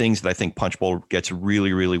one of the things that I think Punchbowl gets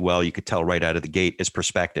really, really well, you could tell right out of the gate, is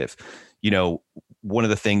perspective. One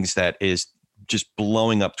of the things that is just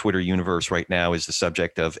blowing up Twitter universe right now is the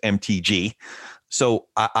subject of MTG. So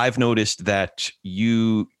I've noticed that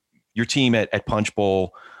your team at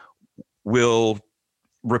Punchbowl will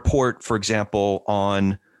report, for example,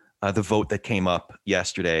 on the vote that came up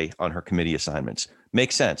yesterday on her committee assignments.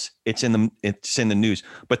 Makes sense. It's in the news.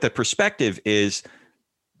 But the perspective is,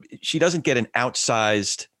 she doesn't get an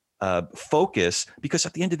outsized focus, because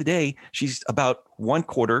at the end of the day, she's about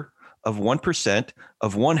 1/4 of 1%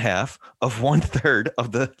 of 1/2 of 1/3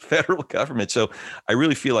 of the federal government. So I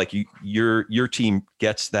really feel like your team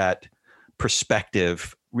gets that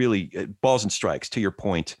perspective, really, balls and strikes, to your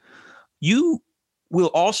point. You will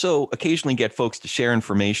also occasionally get folks to share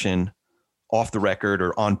information off the record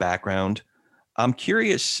or on background. I'm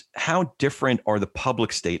curious, how different are the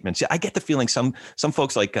public statements? I get the feeling some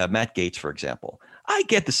folks like Matt Gaetz, for example, I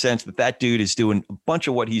get the sense that dude is doing a bunch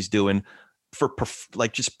of what he's doing for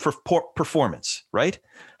performance, right?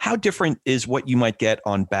 How different is what you might get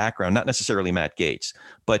on background? Not necessarily Matt Gaetz,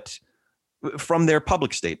 but from their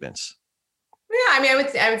public statements. Yeah, I mean,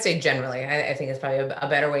 I would say generally, I think it's probably a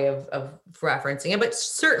better way of referencing it, but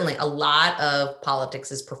certainly a lot of politics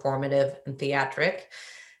is performative and theatric,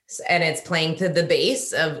 and it's playing to the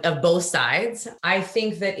base of both sides. I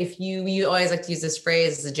think that if you always like to use this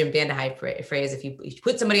phrase, it's a Jim Vandehei phrase, if you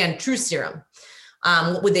put somebody on truth serum,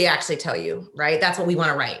 what would they actually tell you, right? That's what we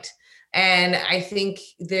want to write. And I think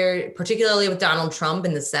there, particularly with Donald Trump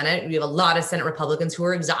in the Senate, we have a lot of Senate Republicans who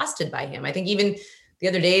are exhausted by him. I think even the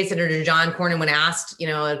other day, Senator John Cornyn, when asked,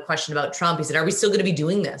 a question about Trump, he said, "Are we still going to be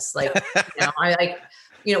doing this? Like,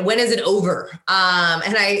 when is it over?"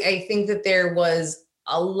 And I think that there was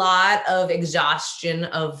a lot of exhaustion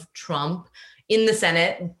of Trump in the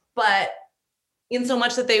Senate, but in so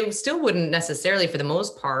much that they still wouldn't necessarily, for the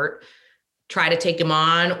most part, try to take him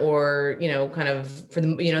on, or, kind of for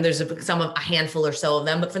the, there's a handful or so of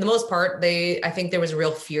them, but for the most part, I think there was a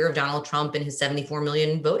real fear of Donald Trump and his 74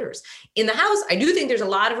 million voters. In the House, I do think there's a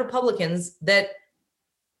lot of Republicans that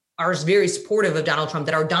are very supportive of Donald Trump,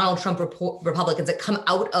 that are Donald Trump Republicans that come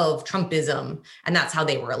out of Trumpism, and that's how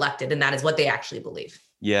they were elected, and that is what they actually believe.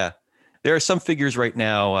 Yeah. There are some figures right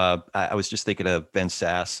now. I was just thinking of Ben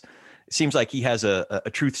Sass. It seems like he has a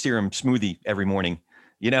truth serum smoothie every morning.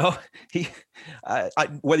 Whether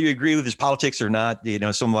you agree with his politics or not,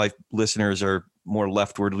 some of my listeners are more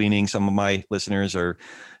leftward leaning. Some of my listeners are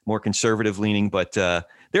more conservative leaning, but there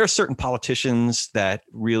are certain politicians that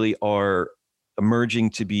really are emerging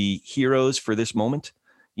to be heroes for this moment,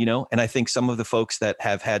 and I think some of the folks that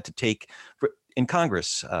have had to take in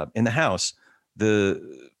Congress, in the House,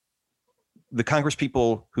 the Congress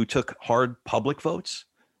people who took hard public votes,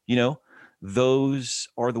 those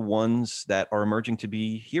are the ones that are emerging to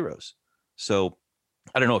be heroes. So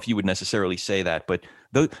I don't know if you would necessarily say that, but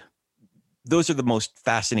those are the most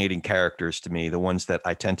fascinating characters to me, the ones that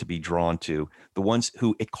I tend to be drawn to, the ones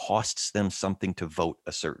who it costs them something to vote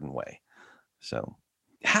a certain way. So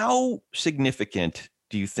how significant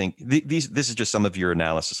do you think, this is just some of your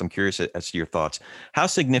analysis, I'm curious as to your thoughts, how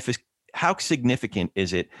significant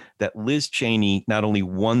is it that Liz Cheney not only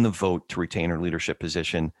won the vote to retain her leadership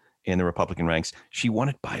position in the Republican ranks, she won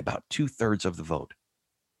it by about 2/3 of the vote?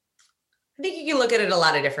 I think you can look at it a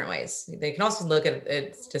lot of different ways. They can also look at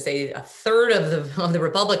it to say a third of the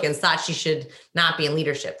Republicans thought she should not be in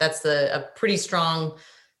leadership. That's a pretty strong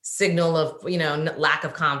signal of, lack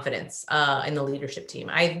of confidence in the leadership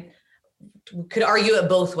team. I could argue it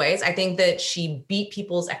both ways. I think that she beat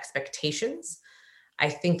people's expectations. I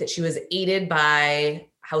think that she was aided by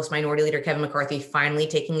House Minority Leader Kevin McCarthy finally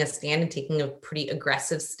taking a stand and taking a pretty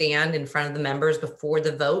aggressive stand in front of the members before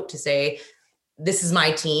the vote to say, "This is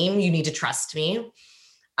my team. You need to trust me."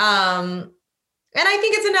 And I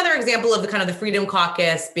think it's another example of the kind of the Freedom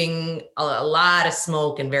Caucus being a lot of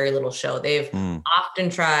smoke and very little show. They've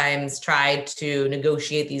oftentimes tried to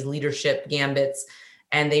negotiate these leadership gambits,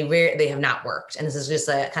 and they have not worked. And this is just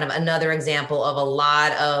a kind of another example of a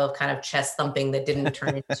lot of kind of chest thumping that didn't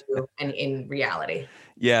turn into in reality.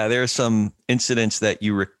 Yeah, there are some incidents that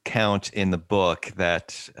you recount in the book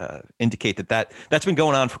that indicate that's been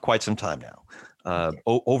going on for quite some time now,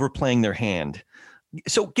 overplaying their hand.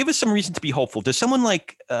 So give us some reason to be hopeful. Does someone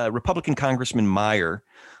like Republican Congressman Meyer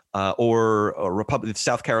or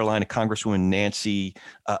South Carolina Congresswoman Nancy,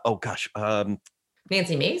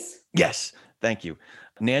 Nancy Mace? Yes, thank you.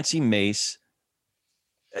 Nancy Mace,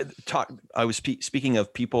 I was speaking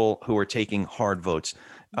of people who are taking hard votes.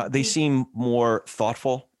 They seem more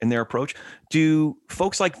thoughtful in their approach. Do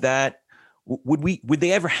folks like that, would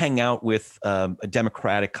they ever hang out with a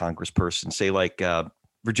Democratic congressperson, say like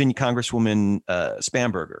Virginia Congresswoman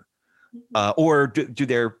Spanberger? Or do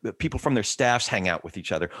their people from their staffs hang out with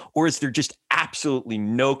each other? Or is there just absolutely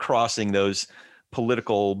no crossing those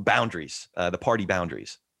political boundaries, the party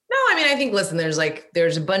boundaries? No, I mean, I think, listen,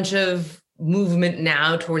 there's a bunch of movement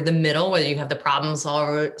now toward the middle, whether you have the problem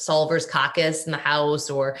solvers caucus in the House,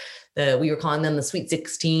 or we were calling them the Sweet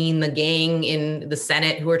 16, the gang in the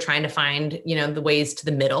Senate who are trying to find, the ways to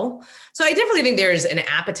the middle. So I definitely think there's an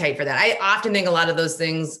appetite for that. I often think a lot of those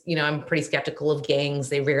things, I'm pretty skeptical of gangs.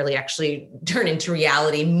 They rarely actually turn into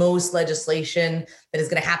reality. Most legislation that is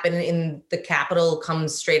going to happen in the Capitol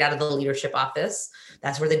comes straight out of the leadership office.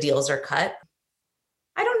 That's where the deals are cut.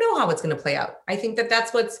 I don't know how it's going to play out. I think that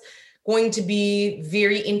that's what's going to be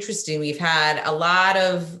very interesting. We've had a lot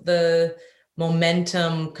of the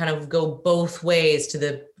momentum kind of go both ways, to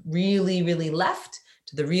the really, really left,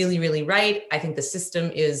 to the really, really right. I think the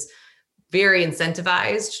system is very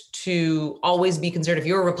incentivized to always be concerned. If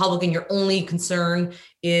you're a Republican, your only concern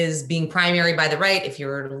is being primary by the right. If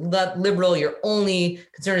you're a liberal, your only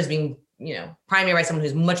concern is being, primary by someone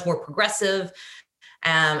who's much more progressive.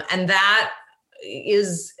 And that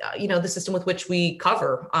is, the system with which we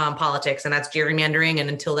cover politics, and that's gerrymandering. And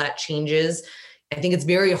until that changes, I think it's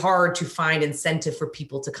very hard to find incentive for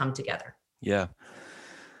people to come together. Yeah.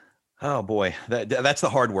 Oh boy, that's the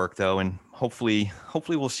hard work though. And hopefully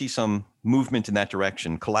we'll see some movement in that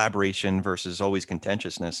direction, collaboration versus always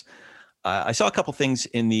contentiousness. I saw a couple things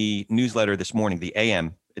in the newsletter this morning, the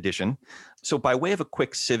AM edition. So by way of a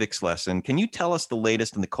quick civics lesson, can you tell us the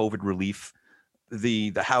latest in the COVID relief?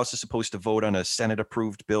 The House is supposed to vote on a Senate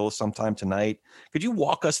approved bill sometime tonight. Could you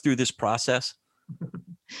walk us through this process?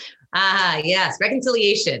 Yes.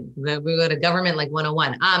 Reconciliation. We go to government like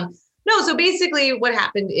 101. No, so basically what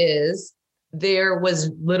happened is there was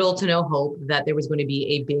little to no hope that there was going to be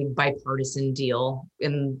a big bipartisan deal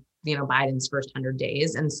in Biden's first 100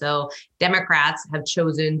 days. And so Democrats have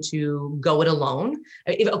chosen to go it alone.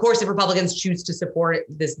 Of course, if Republicans choose to support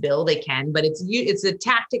this bill, they can, but it's a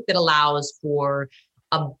tactic that allows for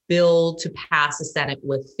a bill to pass the Senate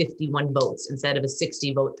with 51 votes instead of a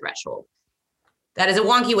 60 vote threshold. That is a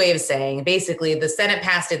wonky way of saying, basically, the Senate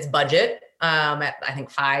passed its budget at, I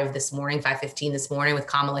think, 5:15 this morning with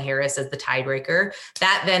Kamala Harris as the tiebreaker.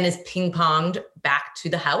 That then is ping-ponged back to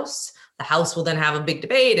the House. The House will then have a big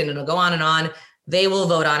debate and it'll go on and on. They will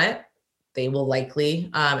vote on it. They will likely,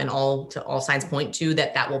 and all signs point to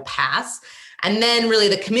that will pass. And then really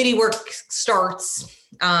the committee work starts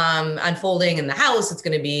unfolding in the House. It's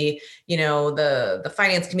going to be, the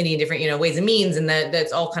Finance Committee and different, Ways and Means, and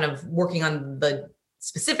that's all kind of working on the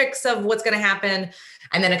specifics of what's going to happen.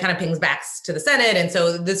 And then it kind of pings back to the Senate. And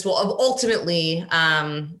so this will ultimately,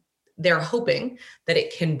 they're hoping that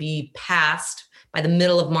it can be passed by the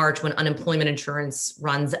middle of March when unemployment insurance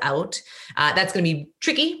runs out. That's going to be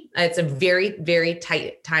tricky. It's a very, very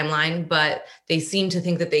tight timeline, but they seem to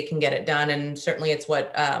think that they can get it done. And certainly it's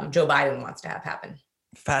what Joe Biden wants to have happen.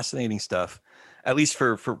 Fascinating stuff, at least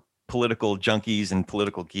for political junkies and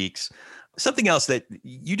political geeks. Something else that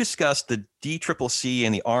you discussed, the DCCC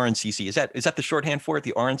and the RNCC. Is that the shorthand for it,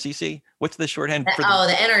 the RNCC? What's the shorthand for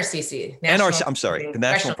the NRCC. I'm sorry, the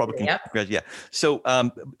National Republican. Yep. Yeah. So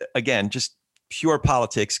again, just pure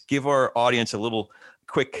politics. Give our audience a little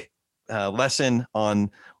quick lesson on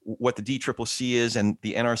what the DCCC is and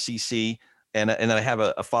the NRCC, and then I have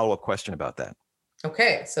a follow-up question about that.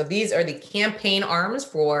 Okay, so these are the campaign arms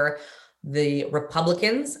for the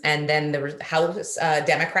Republicans and then the House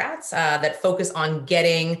Democrats that focus on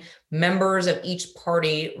getting members of each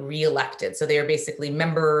party reelected. So they are basically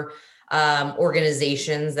member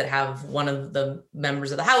organizations that have one of the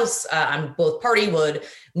members of the House on both party would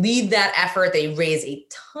lead that effort. They raise a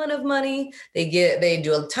ton of money. They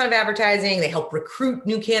do a ton of advertising. They help recruit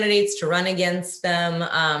new candidates to run against them.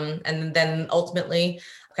 And then ultimately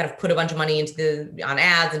kind of put a bunch of money on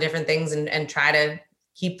ads and different things and try to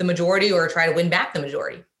keep the majority or try to win back the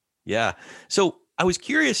majority. Yeah. So I was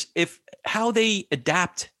curious how they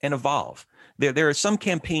adapt and evolve. There are some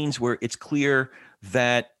campaigns where it's clear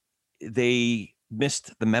that they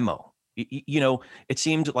missed the memo. It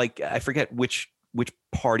seemed like, I forget which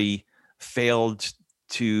party failed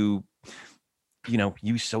to,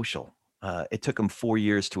 use social. It took them 4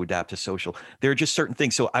 years to adapt to social. There are just certain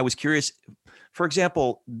things. So I was curious, for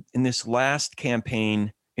example, in this last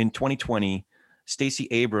campaign in 2020, Stacey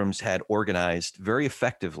Abrams had organized very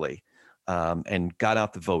effectively and got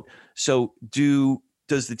out the vote. So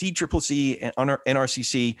does the DCCC and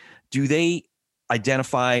NRCC, do they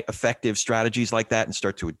identify effective strategies like that and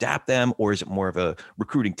start to adapt them? Or is it more of a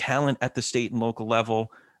recruiting talent at the state and local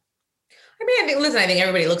level? I think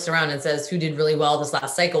everybody looks around and says, who did really well this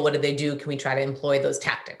last cycle? What did they do? Can we try to employ those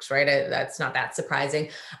tactics, right? That's not that surprising.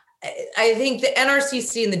 I think the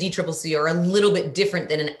NRCC and the DCCC are a little bit different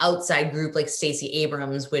than an outside group like Stacey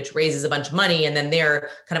Abrams, which raises a bunch of money and then they're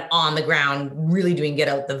kind of on the ground really doing get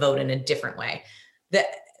out the vote in a different way.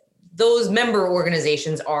 Those member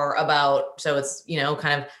organizations are about, so it's,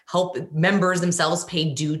 kind of help members themselves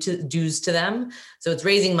pay dues to them. So it's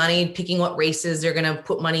raising money, picking what races they're going to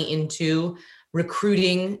put money into,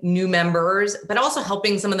 recruiting new members, but also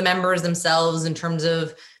helping some of the members themselves in terms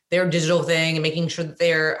of their digital thing and making sure that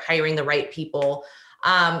they're hiring the right people.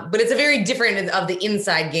 But it's a very different of the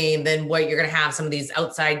inside game than what you're going to have some of these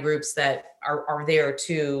outside groups that are there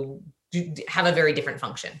to have a very different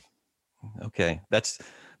function. Okay. That's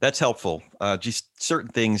helpful. Just certain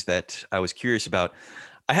things that I was curious about.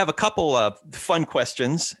 I have a couple of fun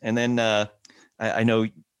questions, and then I know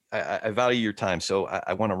I value your time, so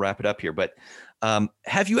I want to wrap it up here. But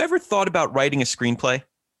have you ever thought about writing a screenplay?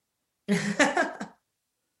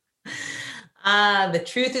 The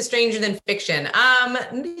truth is stranger than fiction.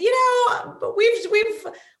 We've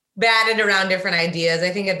batted around different ideas. I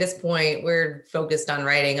think at this point, we're focused on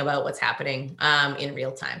writing about what's happening in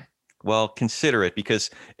real time. Well, consider it, because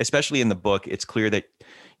especially in the book, it's clear that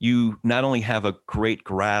you not only have a great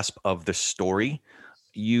grasp of the story,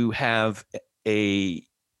 you have an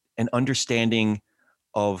understanding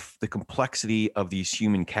of the complexity of these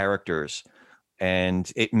human characters.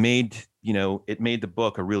 And it made the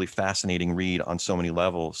book a really fascinating read on so many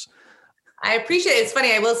levels. I appreciate it. It's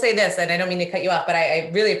funny. I will say this, and I don't mean to cut you off, but I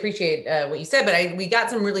really appreciate what you said, but we got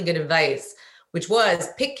some really good advice, which was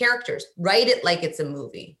pick characters, write it like it's a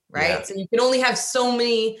movie, right? Yeah. So you can only have so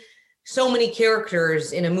many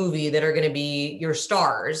characters in a movie that are going to be your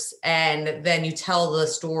stars. And then you tell the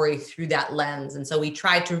story through that lens. And so we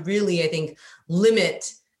tried to really, I think,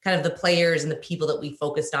 limit kind of the players and the people that we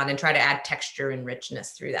focused on and try to add texture and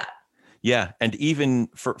richness through that. Yeah. And even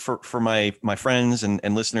for my friends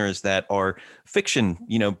and listeners that are fiction,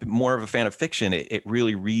 more of a fan of fiction, it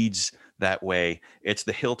really reads that way. It's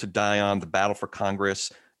The Hill to Die On, The Battle for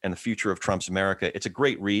Congress, and The Future of Trump's America. It's a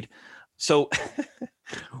great read. So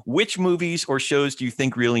which movies or shows do you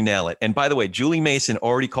think really nail it? And by the way, Julie Mason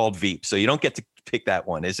already called Veep, so you don't get to pick that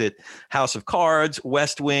one. Is it House of Cards,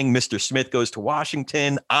 West Wing, Mr. Smith Goes to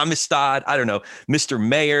Washington, Amistad? I don't know, Mr.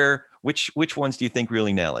 Mayor. Which ones do you think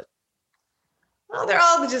really nail it? Well, they're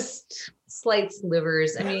all just slight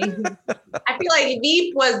slivers. I mean, I feel like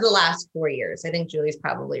Veep was the last 4 years. I think Julie's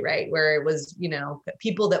probably right, where it was,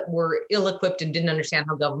 people that were ill-equipped and didn't understand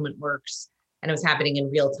how government works, and it was happening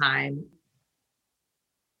in real time.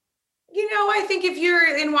 I think if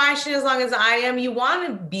you're in Washington, as long as I am, you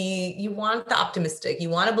want the optimistic, you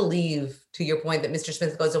want to believe, to your point, that Mr.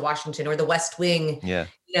 Smith Goes to Washington or the West Wing,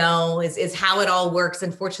 is how it all works.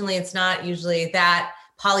 Unfortunately, it's not usually that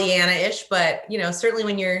Pollyanna-ish, but, certainly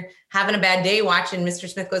when you're having a bad day watching Mr.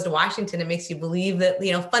 Smith Goes to Washington, it makes you believe that,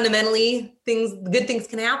 fundamentally good things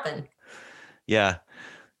can happen. Yeah.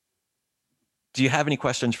 Do you have any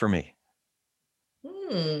questions for me?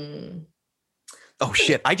 Oh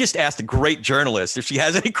shit, I just asked a great journalist if she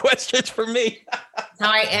has any questions for me.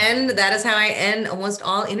 That is how I end almost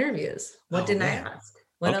all interviews. What didn't I ask?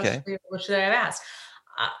 What should I have asked?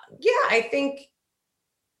 I think,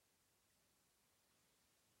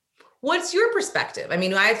 what's your perspective? I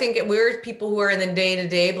mean, I think we're people who are in the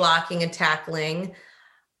day-to-day blocking and tackling.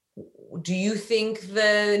 Do you think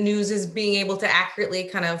the news is being able to accurately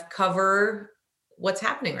kind of cover what's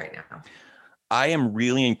happening right now? I am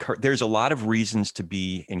really encouraged. There's a lot of reasons to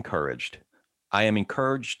be encouraged. I am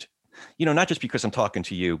encouraged, not just because I'm talking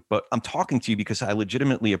to you, but I'm talking to you because I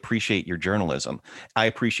legitimately appreciate your journalism. I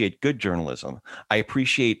appreciate good journalism. I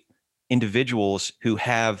appreciate individuals who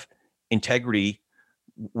have integrity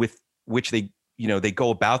with which they go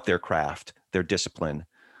about their craft, their discipline.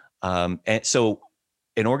 And so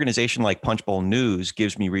an organization like Punchbowl News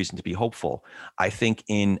gives me reason to be hopeful. I think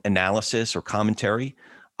in analysis or commentary,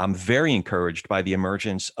 I'm very encouraged by the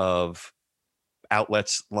emergence of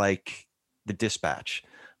outlets like The Dispatch,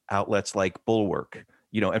 outlets like Bulwark,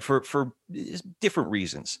 and for different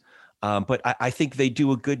reasons. But I think they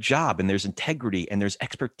do a good job, and there's integrity and there's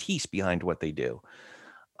expertise behind what they do.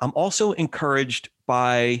 I'm also encouraged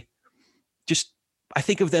by I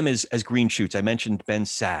think of them as green shoots. I mentioned Ben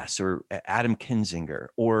Sass or Adam Kinzinger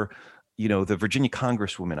or the Virginia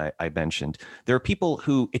Congresswoman I mentioned. There are people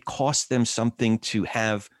who it costs them something to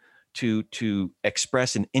have to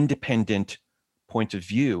express an independent point of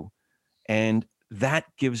view. And that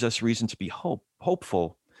gives us reason to be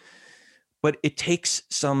hopeful. But it takes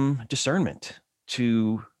some discernment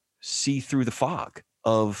to see through the fog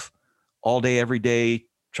of all day, every day,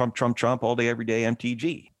 Trump, all day, every day,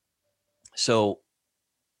 MTG. So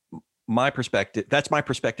that's my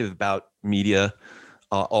perspective about media,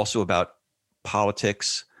 also about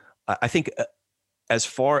politics. I think as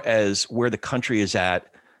far as where the country is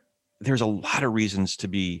at, there's a lot of reasons to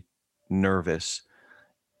be nervous.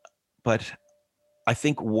 But I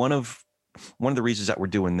think one of the reasons that we're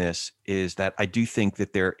doing this is that I do think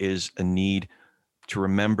that there is a need to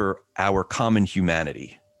remember our common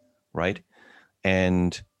humanity, right?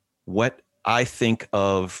 And what I think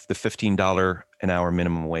of the $15 an hour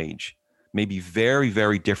minimum wage may be very,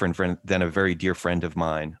 very different than a very dear friend of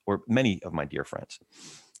mine or many of my dear friends.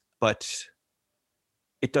 But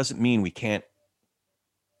it doesn't mean we can't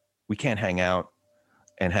hang out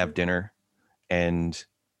and have dinner and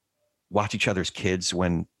watch each other's kids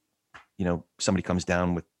when, somebody comes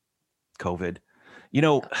down with COVID,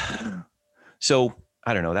 so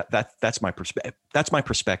I don't know, that's my perspective. That's my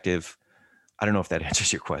perspective. I don't know if that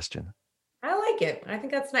answers your question. I like it. I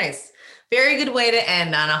think that's nice. Very good way to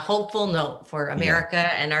end on a hopeful note for America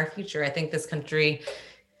and our future. I think this country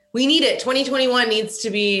We need it. 2021 needs to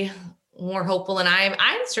be more hopeful. And I'm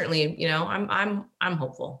certainly, I'm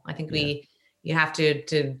hopeful. I think you have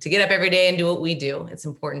to get up every day and do what we do. It's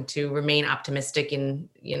important to remain optimistic in,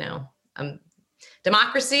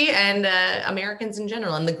 democracy and Americans in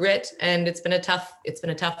general, and the grit. And it's been a tough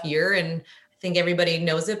year, and I think everybody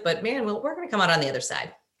knows it, but man, we're going to come out on the other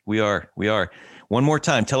side. We are. One more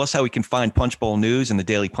time, tell us how we can find Punchbowl News and the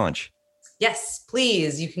Daily Punch. Yes,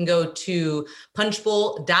 please. You can go to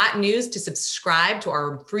punchbowl.news to subscribe to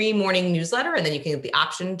our free morning newsletter. And then you can get the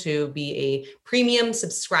option to be a premium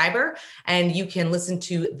subscriber. And you can listen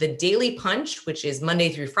to the Daily Punch, which is Monday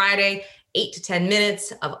through Friday, 8 to 10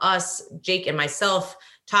 minutes of us, Jake and myself,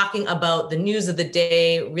 talking about the news of the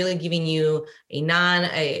day, really giving you a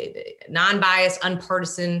non-biased,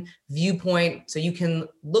 unpartisan viewpoint. So you can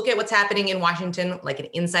look at what's happening in Washington like an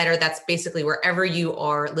insider. That's basically wherever you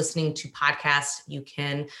are listening to podcasts. You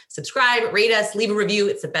can subscribe, rate us, leave a review.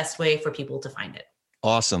 It's the best way for people to find it.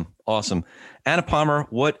 Awesome. Anna Palmer,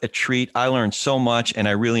 what a treat. I learned so much and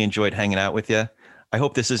I really enjoyed hanging out with you. I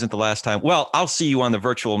hope this isn't the last time. Well, I'll see you on the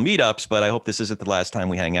virtual meetups, but I hope this isn't the last time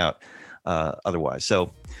we hang out otherwise.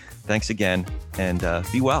 So thanks again, and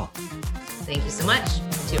be well. Thank you so much.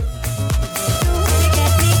 You too.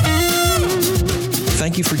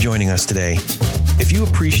 Thank you for joining us today. If you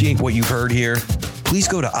appreciate what you've heard here, please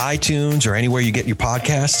go to iTunes or anywhere you get your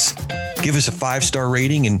podcasts. Give us a 5-star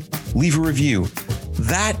rating and leave a review.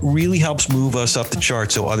 That really helps move us up the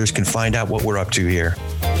chart so others can find out what we're up to here.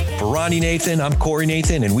 For Ronnie Nathan, I'm Corey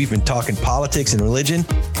Nathan, and we've been talking politics and religion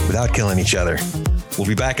without killing each other. We'll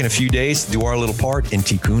be back in a few days to do our little part in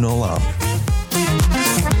Tikkun Olam.